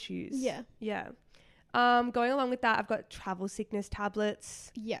poopy issues. Yeah. Yeah. Going along with that, I've got travel sickness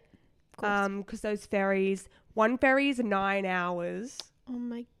tablets. Yeah. Of course. Because those ferries, one ferry is 9 hours. Oh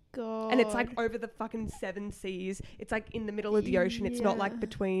my God. And it's like over the fucking 7 seas. It's like in the middle of the ocean. It's not like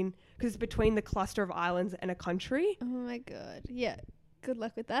because it's between the cluster of islands and a country. Oh my God. Yeah. Good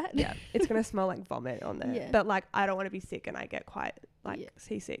luck with that. Yeah. It's going to smell like vomit on there. Yeah. But like, I don't want to be sick and I get quite like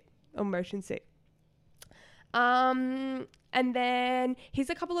seasick or motion sick. And then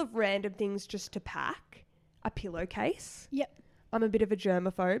here's a couple of random things just to pack. A pillowcase. Yep. I'm a bit of a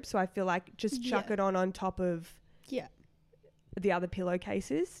germaphobe, so I feel like just chuck it on top of the other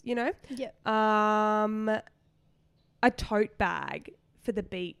pillowcases, you know? Yep. A tote bag for the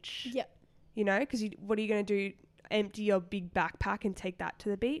beach. Yep. You know, because what are you going to do? Empty your big backpack and take that to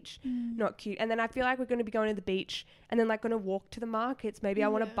the beach? Not cute. And then I feel like we're going to be going to the beach and then like going to walk to the markets. Maybe I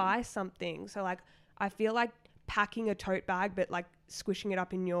want to buy something. So like I feel like packing a tote bag but like squishing it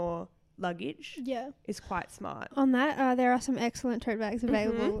up in your luggage is quite smart. On that, there are some excellent tote bags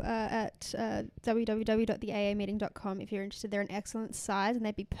available at www.theaameeting.com if you're interested. They're an excellent size and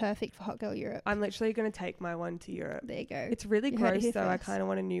they'd be perfect for Hot Girl Europe. I'm literally going to take my one to Europe. There you go. It's really gross though. I kind of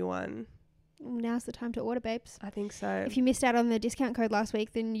want a new one. Now's the time to order, babes. I think so. If you missed out on the discount code last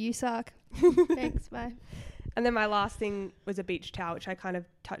week, then you suck. Thanks, bye. And then my last thing was a beach towel, which I kind of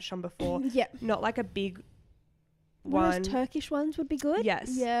touched on before. Not like a big one one. of those Turkish ones would be good. Yes.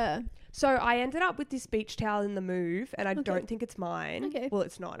 Yeah. So I ended up with this beach towel in the move, and I don't think it's mine. Okay. Well,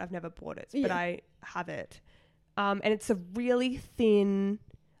 it's not. I've never bought it, but I have it. And it's a really thin,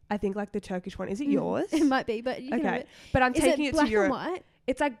 I think like the Turkish one. Is it yours? It might be, but you can have it. But I'm taking it to Europe. Black and white?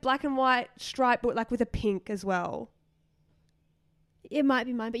 It's like black and white stripe, but like with a pink as well. It might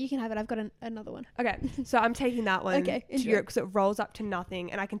be mine, but you can have it. I've got another one. Okay, so I'm taking that one to enjoy. Europe because it rolls up to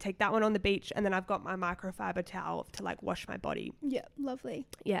nothing, and I can take that one on the beach, and then I've got my microfiber towel to like wash my body. Yeah, lovely.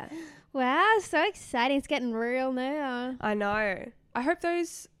 Yeah. Wow, so exciting. It's getting real now. I know. I hope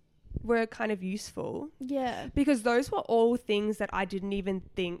those were kind of useful. Yeah. Because those were all things that I didn't even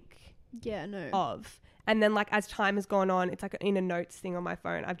think of. And then like as time has gone on, it's like in a notes thing on my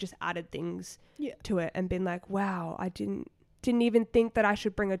phone. I've just added things to it and been like, wow, I didn't even think that I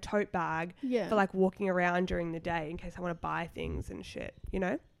should bring a tote bag for like walking around during the day in case I want to buy things and shit, you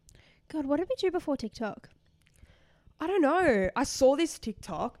know? God, what did we do before TikTok? I don't know. I saw this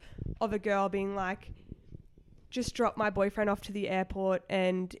TikTok of a girl being like, just dropped my boyfriend off to the airport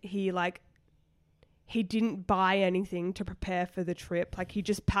and he didn't buy anything to prepare for the trip. Like he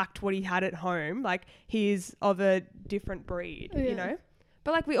just packed what he had at home. Like he's of a different breed, you know?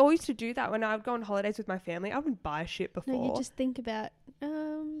 But like we all used to do that when I would go on holidays with my family. I wouldn't buy shit before. No, you just think about,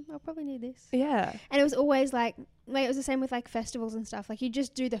 I'll probably need this. Yeah. And it was always like it was the same with like festivals and stuff. Like you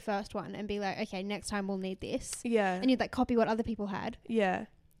just do the first one and be like, okay, next time we'll need this. Yeah. And you'd like copy what other people had. Yeah.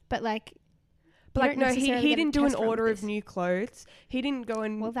 But like no, he didn't do an order of new clothes. He didn't go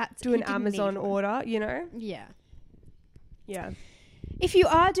and do an Amazon order, you know? Yeah. Yeah. If you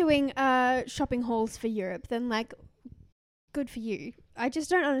are doing shopping hauls for Europe, then like good for you. I just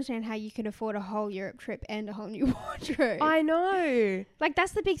don't understand how you can afford a whole Europe trip and a whole new wardrobe. I know. Like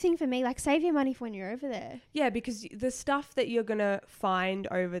that's the big thing for me. Like save your money for when you're over there. Yeah, because the stuff that you're going to find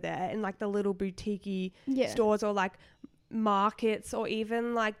over there in like the little boutique-y stores or like markets, or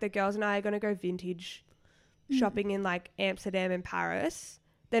even like the girls and I are going to go vintage shopping in like Amsterdam and Paris.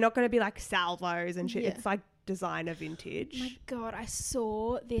 They're not going to be like Salvos and shit. It's like designer vintage. My God, I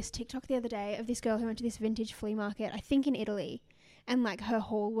saw this TikTok the other day of this girl who went to this vintage flea market, I think in Italy, and like her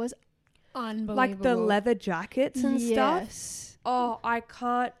haul was unbelievable. Like the leather jackets and yes. stuff. Oh, I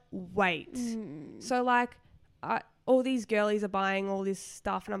can't wait. So like all these girlies are buying all this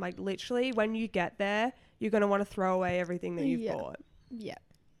stuff and I'm like, literally when you get there, you're going to want to throw away everything that you've bought. Yeah.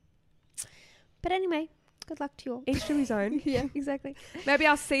 But anyway, good luck to you all. Each to his own. Yeah, exactly. Maybe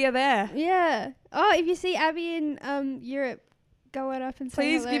I'll see you there. Yeah. Oh, if you see Abby in Europe, go on up and say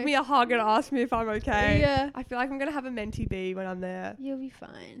Please hello. give me a hug and ask me if I'm okay. Yeah. I feel like I'm going to have a mentee bee when I'm there. You'll be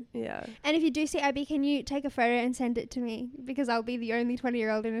fine. Yeah. And if you do see Abby, can you take a photo and send it to me? Because I'll be the only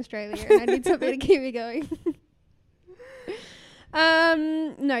 20-year-old in Australia and I need something to keep me going.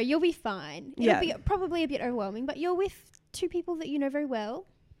 No, you'll be fine. It'll be probably a bit overwhelming, but you're with two people that you know very well.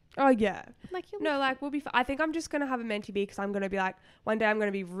 Oh, yeah. Like you'll we'll be I think I'm just going to have a mentee bee because I'm going to be like, one day I'm going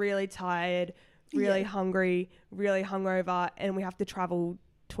to be really tired, really hungry, really hungover, and we have to travel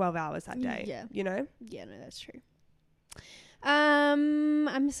 12 hours that day. Yeah. You know? Yeah, no, that's true.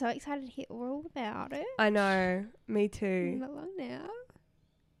 I'm so excited to hear all about it. I know. Me too. Not long now.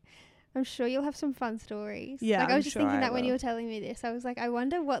 I'm sure you'll have some fun stories. Yeah, like I was just thinking that when you were telling me this, I was like, I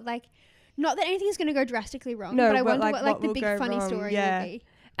wonder what like, not that anything's going to go drastically wrong, but I wonder what like the big funny story will be.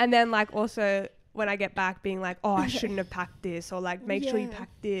 And then like also when I get back being like, oh, I shouldn't have packed this, or like make sure you pack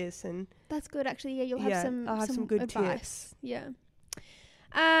this. And that's good actually. Yeah, you'll have I'll have some good advice. tips. Yeah.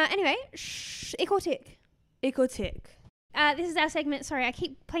 Anyway, ick or tick. Ick or tick? This is our segment. Sorry, I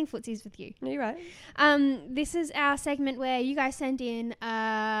keep playing footsies with you. No, you're right. This is our segment where you guys send in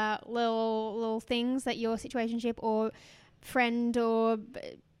little things that your situationship or friend or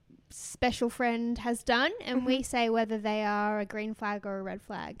special friend has done, and we say whether they are a green flag or a red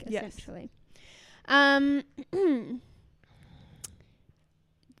flag, essentially. Yes.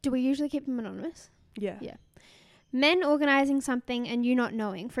 Do we usually keep them anonymous? Yeah. Men organising something and you not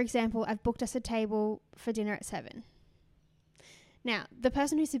knowing. For example, I've booked us a table for dinner at 7. Now, the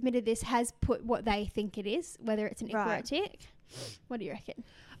person who submitted this has put what they think it is, whether it's an ick or a tick. What do you reckon?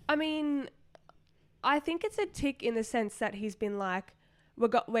 I mean, I think it's a tick in the sense that he's been like,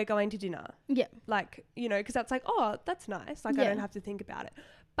 we're going to dinner. Yeah. Like, you know, because that's like, oh, that's nice. Like, I don't have to think about it.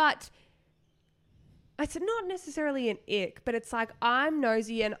 But it's not necessarily an ick, but it's like, I'm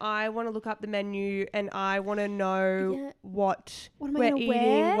nosy and I want to look up the menu and I want to know what we're eating.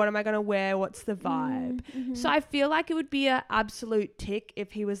 Wear? What am I going to wear? What's the vibe? Mm-hmm. So I feel like it would be an absolute tick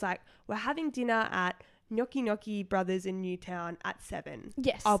if he was like, we're having dinner at Gnocchi Gnocchi Brothers in Newtown at 7.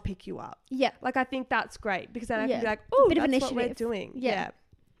 Yes. I'll pick you up. Yeah. Like, I think that's great because then I can be like, oh, that's what we're doing. Yeah.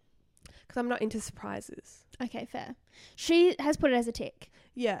 Because I'm not into surprises. Okay, fair. She has put it as a tick.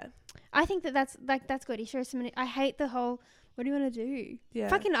 Yeah. I think that's good. He shows somebody. I hate the whole, what do you want to do? Yeah.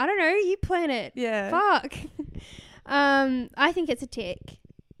 Fucking, I don't know. You plan it. Yeah. Fuck. I think it's a tick.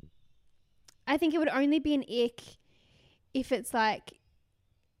 I think it would only be an ick if it's like,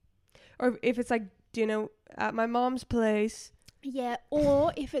 or if it's like dinner at my mom's place. Yeah.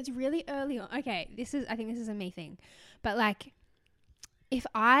 Or if it's really early on. Okay. I think this is a me thing, but like, if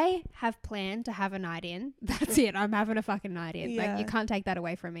I have planned to have a night in, that's it. I'm having a fucking night in. Yeah. Like, you can't take that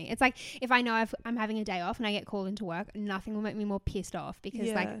away from me. It's like, if I know I'm having a day off and I get called into work, nothing will make me more pissed off because,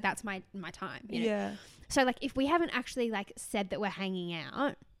 like, that's my time. You know? Yeah. So, like, if we haven't actually, like, said that we're hanging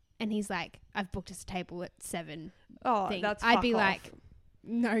out and he's like, I've booked us a table at 7. Oh, that's I'd be off. Like,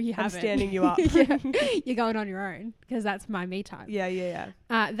 no, you haven't. I'm standing you up. Yeah. You're going on your own because that's my me time. Yeah.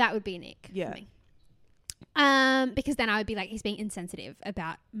 That would be an ick for me. Because then I would be like, he's being insensitive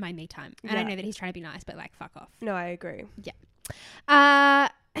about my me time. And I know that he's trying to be nice, but like, fuck off. No, I agree. Yeah.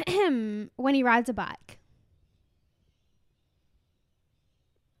 When he rides a bike.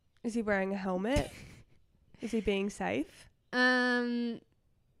 Is he wearing a helmet? Is he being safe? Yeah.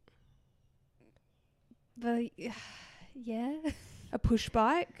 A push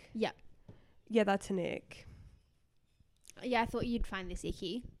bike? Yeah. Yeah, that's an ick. Yeah, I thought you'd find this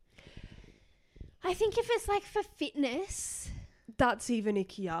icky. I think if it's like for fitness, that's even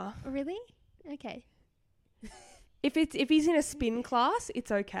ickier. Really? Okay. If he's in a spin class,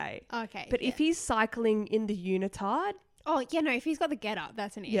 it's okay. Okay. But if he's cycling in the unitard, oh yeah, no. If he's got the get up,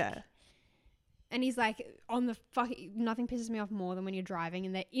 that's an ick. Yeah. And he's like on the fucking. Nothing pisses me off more than when you're driving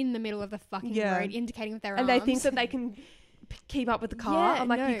and they're in the middle of the fucking road, indicating with their arms. And they think that they can keep up with the car. I'm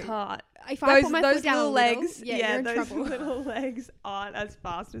like, you can't. If I put my foot down little legs, you're in those trouble. little legs aren't as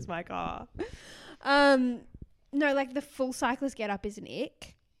fast as my car. No, like the full cyclist get up is an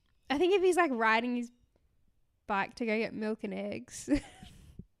ick. I think if he's like riding his bike to go get milk and eggs.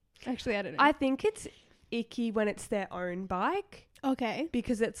 Actually, I don't know. I think it's icky when it's their own bike. Okay.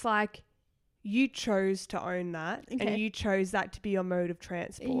 Because it's like you chose to own that and you chose that to be your mode of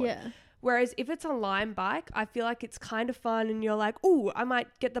transport. Yeah. Whereas if it's a Lime bike, I feel like it's kind of fun and you're like, ooh, I might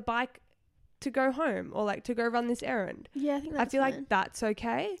get the bike to go home or like to go run this errand. Yeah, I think that's feel like that's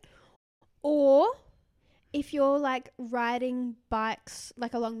okay. Or if you're like riding bikes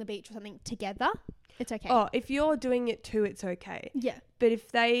like along the beach or something together, it's okay. Oh, if you're doing it too, it's okay. Yeah. But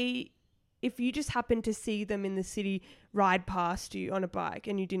if you just happen to see them in the city ride past you on a bike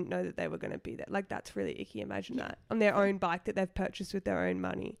and you didn't know that they were going to be there, like that's really icky. Imagine that on their own bike that they've purchased with their own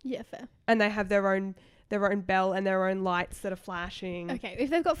money. Yeah, fair. And they have their own bell and their own lights that are flashing. Okay,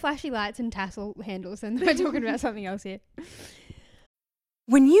 if they've got flashy lights and tassel handles, then we're talking about something else here.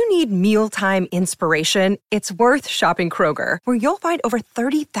 When you need mealtime inspiration, it's worth shopping Kroger, where you'll find over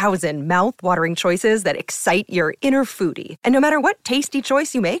 30,000 mouth-watering choices that excite your inner foodie. And no matter what tasty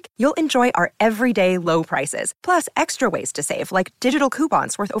choice you make, you'll enjoy our everyday low prices, plus extra ways to save, like digital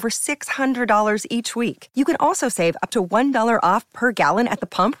coupons worth over $600 each week. You can also save up to $1 off per gallon at the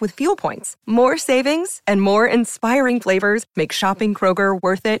pump with fuel points. More savings and more inspiring flavors make shopping Kroger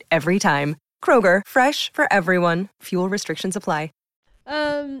worth it every time. Kroger, fresh for everyone. Fuel restrictions apply.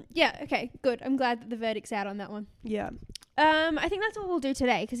 Yeah, okay, good. I'm glad that the verdict's out on that one. Yeah. I think that's all we'll do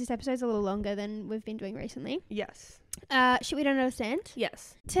today because this episode's a little longer than we've been doing recently. Yes. Shit we don't understand?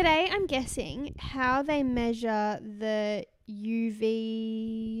 Yes. Today I'm guessing how they measure the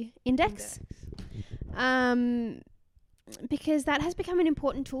UV index. because that has become an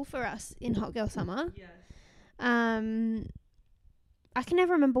important tool for us in Hot Girl Summer. Yes. I can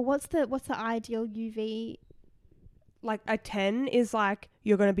never remember what's the ideal UV. Like a 10 is like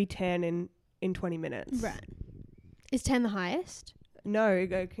you're going to be tan in 20 minutes. Right. Is 10 the highest? No, I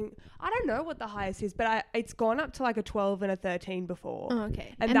don't know what the highest is, but it's gone up to like a 12 and a 13 before. Oh,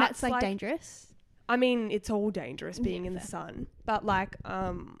 okay. And And that's that's like like- dangerous? I mean, it's all dangerous being Yeah, in the fair. sun. But like,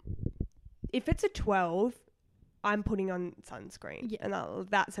 if it's a 12, I'm putting on sunscreen. Yeah. And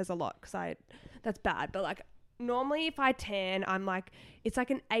that says a lot because that's bad. But like, normally if I tan, I'm like, it's like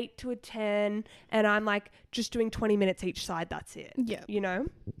an 8 to a 10 and I'm like just doing 20 minutes each side. That's it. Yeah. You know?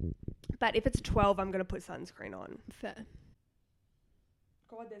 But if it's 12, I'm going to put sunscreen on. Fair.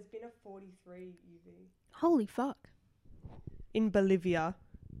 God, there's been a 43 UV. Holy fuck. In Bolivia.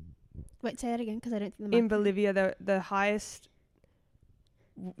 Wait, say that again because I don't think the In mic- Bolivia, the highest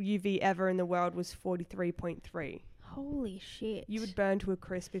UV ever in the world was 43.3. Holy shit. You would burn to a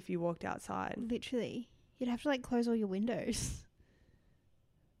crisp if you walked outside. Literally. You'd have to like close all your windows.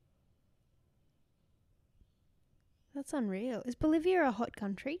 That's unreal. Is Bolivia a hot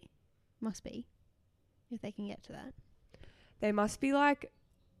country? Must be. If they can get to that. They must be like,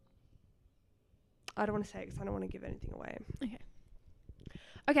 I don't want to say it because I don't want to give anything away. Okay.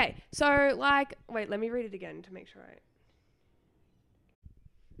 Okay, so like, wait, let me read it again to make sure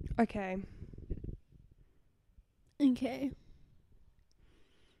Okay. Okay.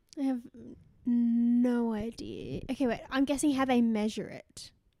 I have no idea. Okay, wait. I'm guessing how they measure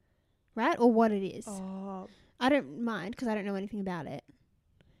it. Right? Or what it is. Oh, I don't mind because I don't know anything about it.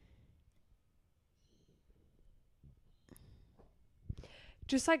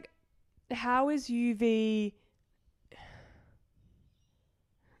 just like, how is UV?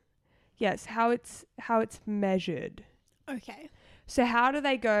 Yes, how it's measured. Okay. So how do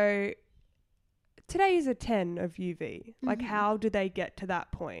they go? Today is a 10 of UV. Like, Mhm. how do they get to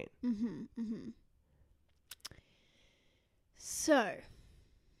that point? So,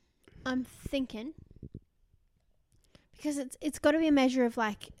 I'm thinking because it's got to be a measure of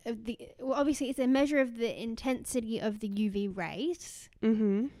obviously it's a measure of the intensity of the UV rays.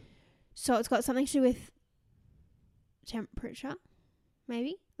 Mm-hmm. So it's got something to do with temperature,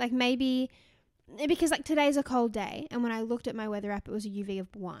 maybe because like today's a cold day, and when I looked at my weather app, it was a UV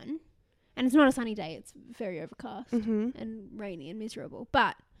of 1, and it's not a sunny day; it's very overcast Mm-hmm. and rainy and miserable.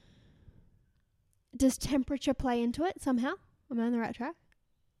 But does temperature play into it somehow? Am I on the right track?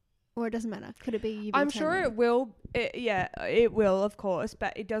 Or it doesn't matter? Could it be UV? I'm sure it will. It will, of course,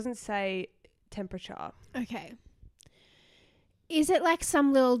 but it doesn't say temperature. Okay. Is it like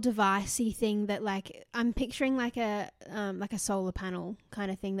some little devicey thing that like I'm picturing like a solar panel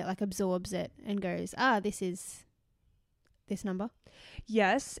kind of thing that like absorbs it and goes, this is this number?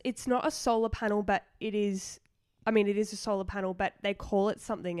 Yes, it's not a solar panel, but it is. I mean, it is a solar panel, but they call it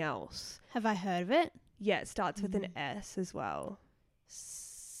something else. Have I heard of it? Yeah, it starts with an S as well.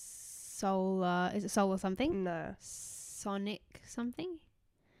 Solar, is it solar something? No. Sonic something?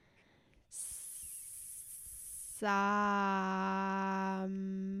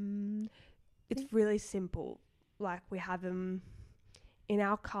 It's really simple. Like, we have them in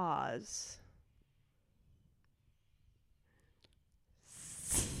our cars.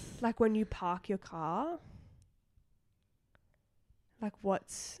 Like when you park your car. Like,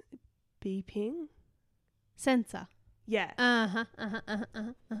 what's beeping? Sensor. Yeah.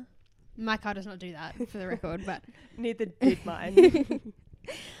 My car does not do that, for the record, but Neither did mine.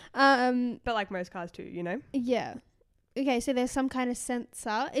 But like most cars too, you know? yeah. Okay, so there's some kind of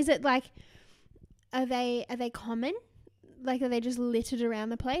sensor. Is it like, are they common? Like, are they just littered around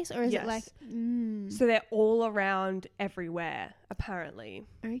the place, or is it like? Yes. So they're all around everywhere, apparently,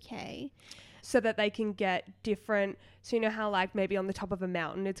 Okay. so that they can get different. So you know how like maybe on the top of a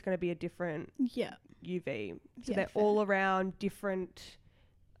mountain, it's going to be a different Yeah. UV. So Yeah, they're fair. all around different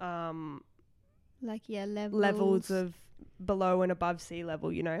Like levels of below and above sea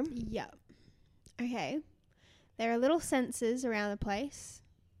level, you know? Yeah. Okay. There are little sensors around the place.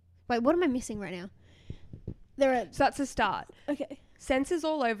 Wait, what am I missing right now? There are. So that's a start. Okay. Sensors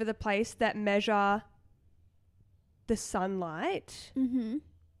all over the place that measure the sunlight Mm-hmm.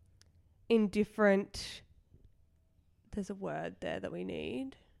 in different. There's a word there that we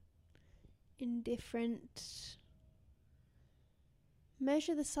need. In different.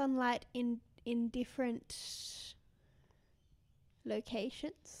 Measure the sunlight in different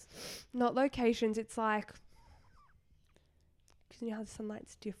locations. Not locations, it's like. Because you know how the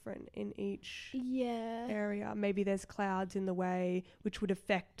sunlight's different in each Yeah. area. Maybe there's clouds in the way, which would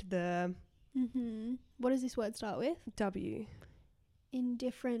affect the Mm-hmm. What does this word start with? W. In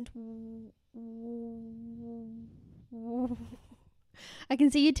different I can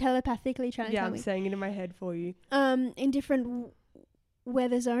see you telepathically trying to Yeah, tell I'm me. saying it in my head for you. In different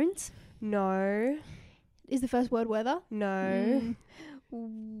weather zones No. is the first word weather. No.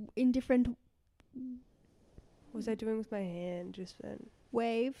 In different What was I doing with my hand just then?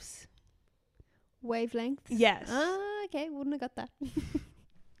 waves, wavelengths. Yes. Ah, okay, wouldn't have got that.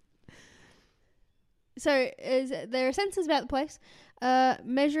 So, there are sensors about the place,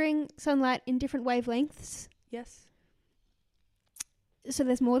 measuring sunlight in different wavelengths. Yes. So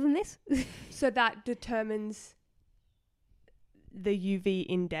there's more than this. So that determines the UV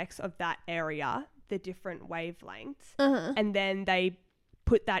index of that area, the different wavelengths, and then they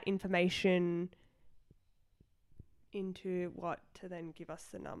put that information into what to then give us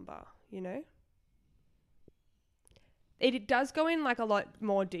the number, you know? It does go in like a lot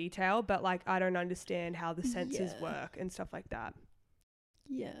more detail, but like I don't understand how the sensors work and stuff like that.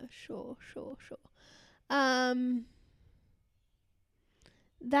 Yeah, sure.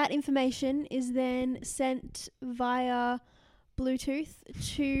 That information is then sent via Bluetooth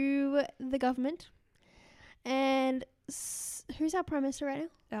to the government. And who's our Prime Minister right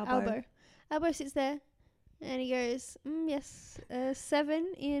now? Albo. Albo sits there and he goes, yes,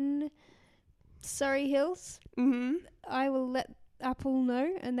 7 in Surrey Hills. Mm-hmm. I will let Apple know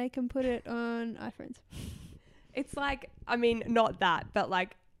and they can put it on iPhones. It's like, I mean, not that, but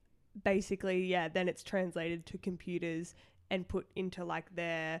like basically, yeah, then it's translated to computers and put into like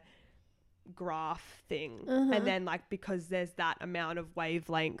their graph thing. And then like, because there's that amount of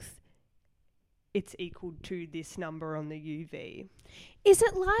wavelength, it's equal to this number on the UV. Is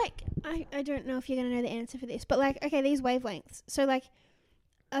it like, I don't know if you're going to know the answer for this, but like, okay, these wavelengths. So like,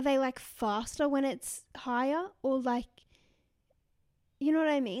 are they like faster when it's higher or like, you know what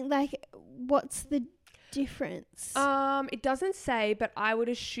I mean? Like, what's the difference? It doesn't say, but I would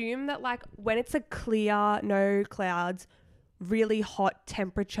assume that like when it's a clear, no clouds, really hot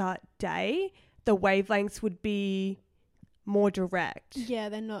temperature day, the wavelengths would be more direct. Yeah,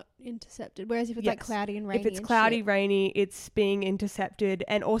 they're not intercepted. Whereas if it's like Yes. cloudy and rainy, If it's cloudy, rainy, it's being intercepted.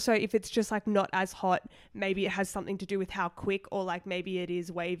 And also if it's just like not as hot, maybe it has something to do with how quick, or like maybe it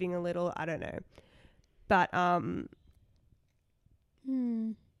is waving a little. I don't know. But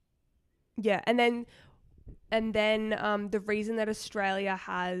yeah, and then the reason that Australia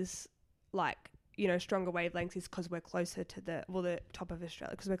has like, you know, stronger wavelengths is because we're closer to the top of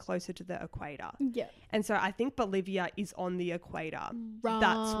Australia, because we're closer to the equator. Yeah. And so I think Bolivia is on the equator. Right.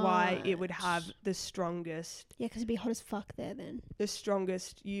 That's why it would have the strongest Yeah, because it'd be hot as fuck there then.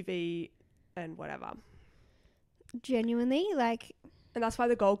 UV and whatever. Genuinely, like, And that's why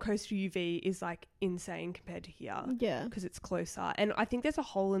the Gold Coast UV is like insane compared to here, yeah. because it's closer. And I think there's a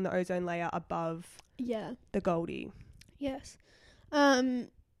hole in the ozone layer above Yeah. the Goldie. Yes.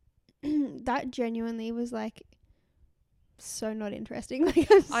 That genuinely was like so not interesting. Like,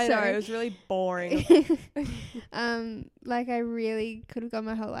 I know, it was really boring. like I really could have gone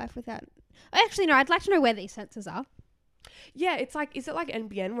my whole life without. Actually, no. I'd like to know where these sensors are. Yeah, it's like, is it like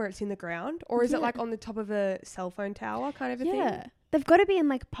NBN where it's in the ground, or is it Yeah. like on the top of a cell phone tower kind of a Yeah, thing? they've got to be in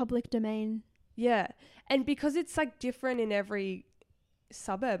like public domain. Yeah. And because it's like different in every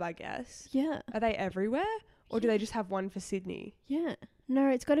suburb, I guess. Yeah, Are they everywhere? Or do they just have one for Sydney? yeah. No,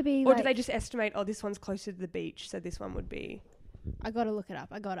 it's got to be. Or like, do they just estimate, oh, this one's closer to the beach, so this one would be... I gotta look it up.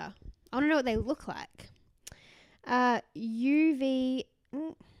 I want to know what they look like. UV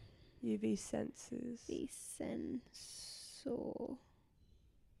UV sensors. sensor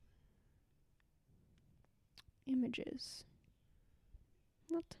images.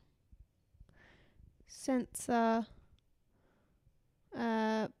 What? Sensor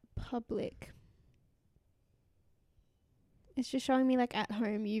public. It's just showing me like at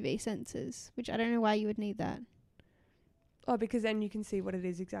home UV sensors, which I don't know why you would need that. Oh, because then you can see what it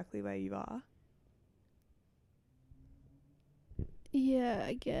is exactly where you are. Yeah,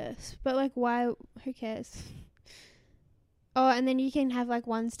 I guess. But like why, who cares? Oh, and then you can have like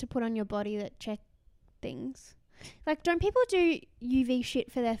ones to put on your body that check things. Like, don't people do UV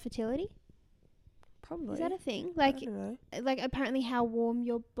shit for their fertility? Probably. Is that a thing? I Like, don't know. apparently how warm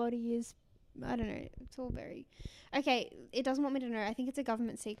your body is. I don't know. It's all very... Okay, it doesn't want me to know. I think it's a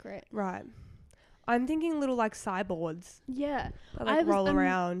government secret. Right. I'm thinking little like cyborgs Yeah. that like roll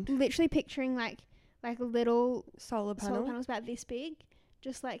around. Literally picturing like little Solar panel. solar panels about this big,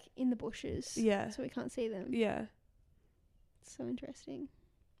 just like in the bushes. Yeah. So we can't see them. Yeah. It's so interesting.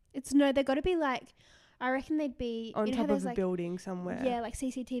 They've got to be like, I reckon they'd be On you know how top of there's, a like, building somewhere. Yeah, like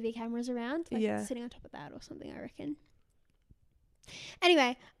CCTV cameras around, like Yeah. sitting on top of that or something, I reckon.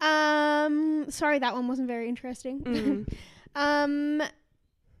 Anyway, sorry that one wasn't very interesting. Mm.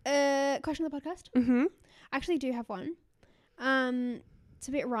 Question of the podcast. Mm-hmm. I actually do have one. It's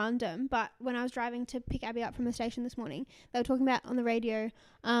a bit random, but when I was driving to pick Abby up from the station this morning, they were talking about on the radio,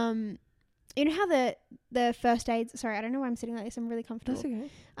 you know how the first aid, sorry, I don't know why I'm sitting like this, I'm really comfortable. That's okay.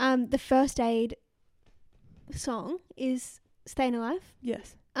 The first aid song is Staying Alive.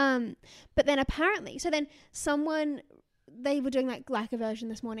 Yes. But then apparently, so then they were doing like a version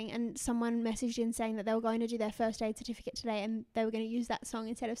this morning, and someone messaged in saying that they were going to do their first aid certificate today, and they were going to use that song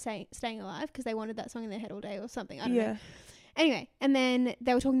instead of Staying Alive because they wanted that song in their head all day or something. I don't know. Anyway, and then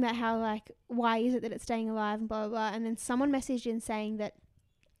they were talking about how, like, why is it that it's staying alive and blah, blah, blah. And then someone messaged in saying that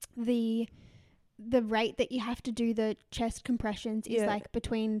the rate that you have to do the chest compressions is, like,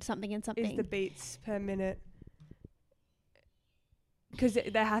 between something and something. Is the beats per minute. Because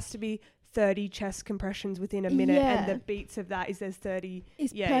there has to be 30 chest compressions within a minute, and the beats of that is there's 30.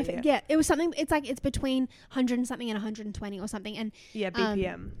 It's perfect. Yeah, it was something. It's like it's between 100 and something and 120 or something. And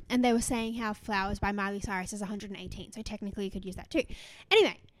BPM. And they were saying how Flowers by Miley Cyrus is 118, so technically you could use that too.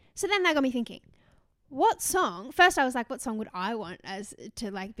 Anyway, so then that got me thinking. What song? First, I was like, what song would I want as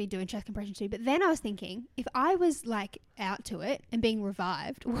to like be doing chest compression to? But then I was thinking, if I was like out to it and being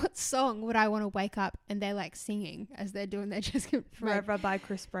revived, what song would I want to wake up and they're like singing as they're doing their chest compression? Forever by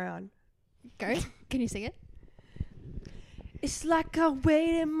Chris Brown. Go. Can you sing it? It's like I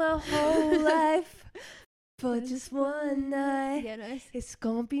waited my whole life for just one night. Yeah, nice. It's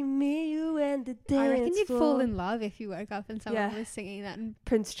gonna be me, you, and the dance I reckon you'd floor. fall in love if you woke up and someone was singing that and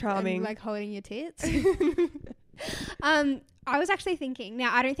Prince Charming, and like holding your tits. I was actually thinking.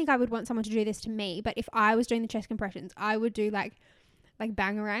 Now, I don't think I would want someone to do this to me, but if I was doing the chest compressions, I would do like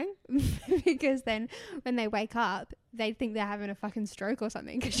Bangarang because then when they wake up, they'd think they're having a fucking stroke or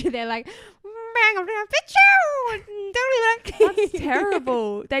something because they're like, bang, I'm gonna pitch you. That's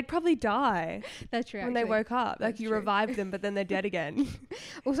terrible. They'd probably die. That's true. When they woke up, like you true. revived them, but then they're dead again.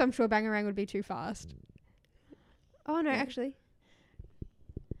 Also, I'm sure Bangarang would be too fast. Oh no, actually.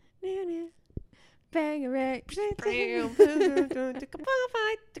 Bangarang.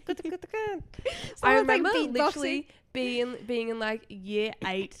 I remember literally being in like year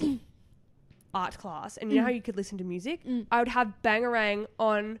 8 art class, and you know how you could listen to music? I would have Bangarang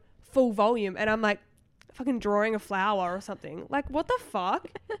on full volume, and I'm like fucking drawing a flower or something. Like, what the fuck?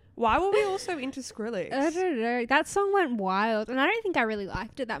 Why were we all so into Skrillex? I don't know. That song went wild, and I don't think I really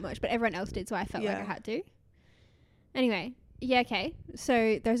liked it that much, but everyone else did, so I felt like I had to. Anyway, okay.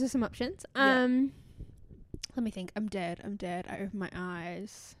 So those are some options. Let me think. I'm dead. I open my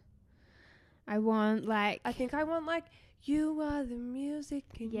eyes. I think I want You Are the Music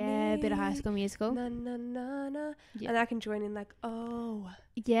in Me. a bit of High School Musical. Na, na, na, na. Yeah. And I can join in like, oh.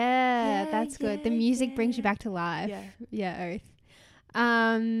 Yeah, that's good. The music brings you back to life. Yeah, oath.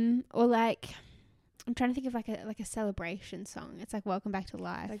 Or like, I'm trying to think of like a celebration song. It's like Welcome Back to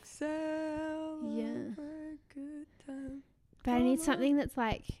Life. Like celebrate good time. But I need something that's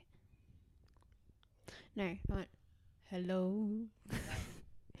like, no, I want hello.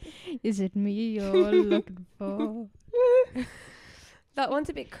 Is it me you're looking for? That one's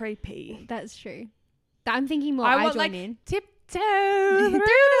a bit creepy. That's true. I'm thinking more I join in. Tiptoe through the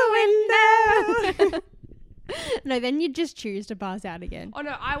window. No, then you just choose to pass out again. Oh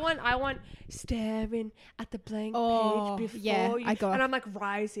no, I want staring at the blank page before you. I got. And I'm like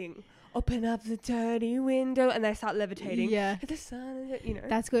rising. Open up the dirty window, and they start levitating. Yeah. The sun, you know.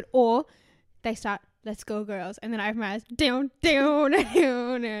 That's good. Or they start, let's go girls, and then I open my eyes, down, down,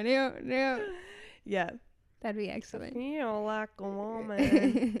 down, down, down. Yeah. That'd be excellent. Feel like a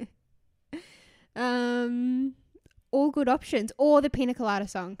woman. All good options. Or the Pina Colada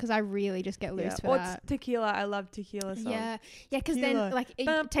song, because I really just get loose for that. Or Tequila. I love Tequila song. Yeah, because then like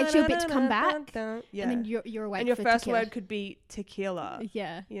it takes you a bit to come back, and then you're awake. And your for first tequila. word could be tequila.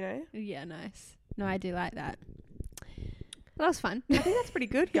 Yeah, you know. Yeah, nice. No, I do like that. That was fun. I think that's pretty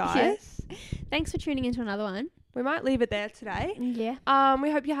good, guys. Yeah. Thanks for tuning into another one. We might leave it there today. Yeah. We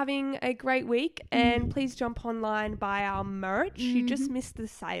hope you're having a great week, and please jump online, buy our merch. You just missed the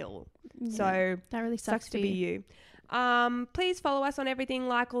sale, so that really sucks to be you. Please follow us on everything,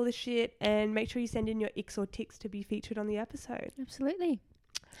 like all the shit, and make sure you send in your icks or ticks to be featured on the episode. Absolutely.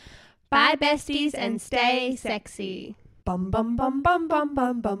 Bye, besties, and stay sexy. Bum bum bum bum bum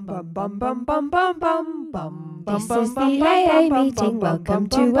bum bum bum bum bum bum bum bum bum. This is the AA meeting. Welcome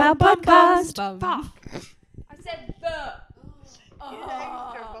to our podcast. Fuck. I said the.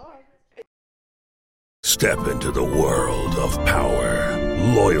 Step into the world of power,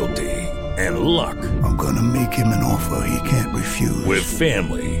 loyalty, and luck. I'm gonna make him an offer he can't refuse. With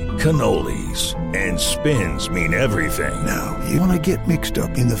family, cannolis, and spins mean everything. Now, you wanna get mixed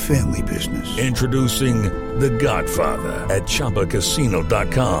up in the family business. Introducing The Godfather at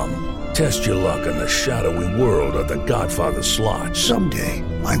ChumbaCasino.com. Test your luck in the shadowy world of The Godfather slot. Someday,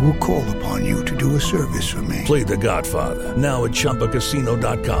 I will call upon you to do a service for me. Play The Godfather, now at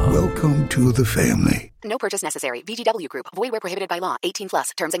ChumbaCasino.com. Welcome to the family. No purchase necessary. VGW Group. Void where prohibited by law.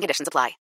 18+. Terms and conditions apply.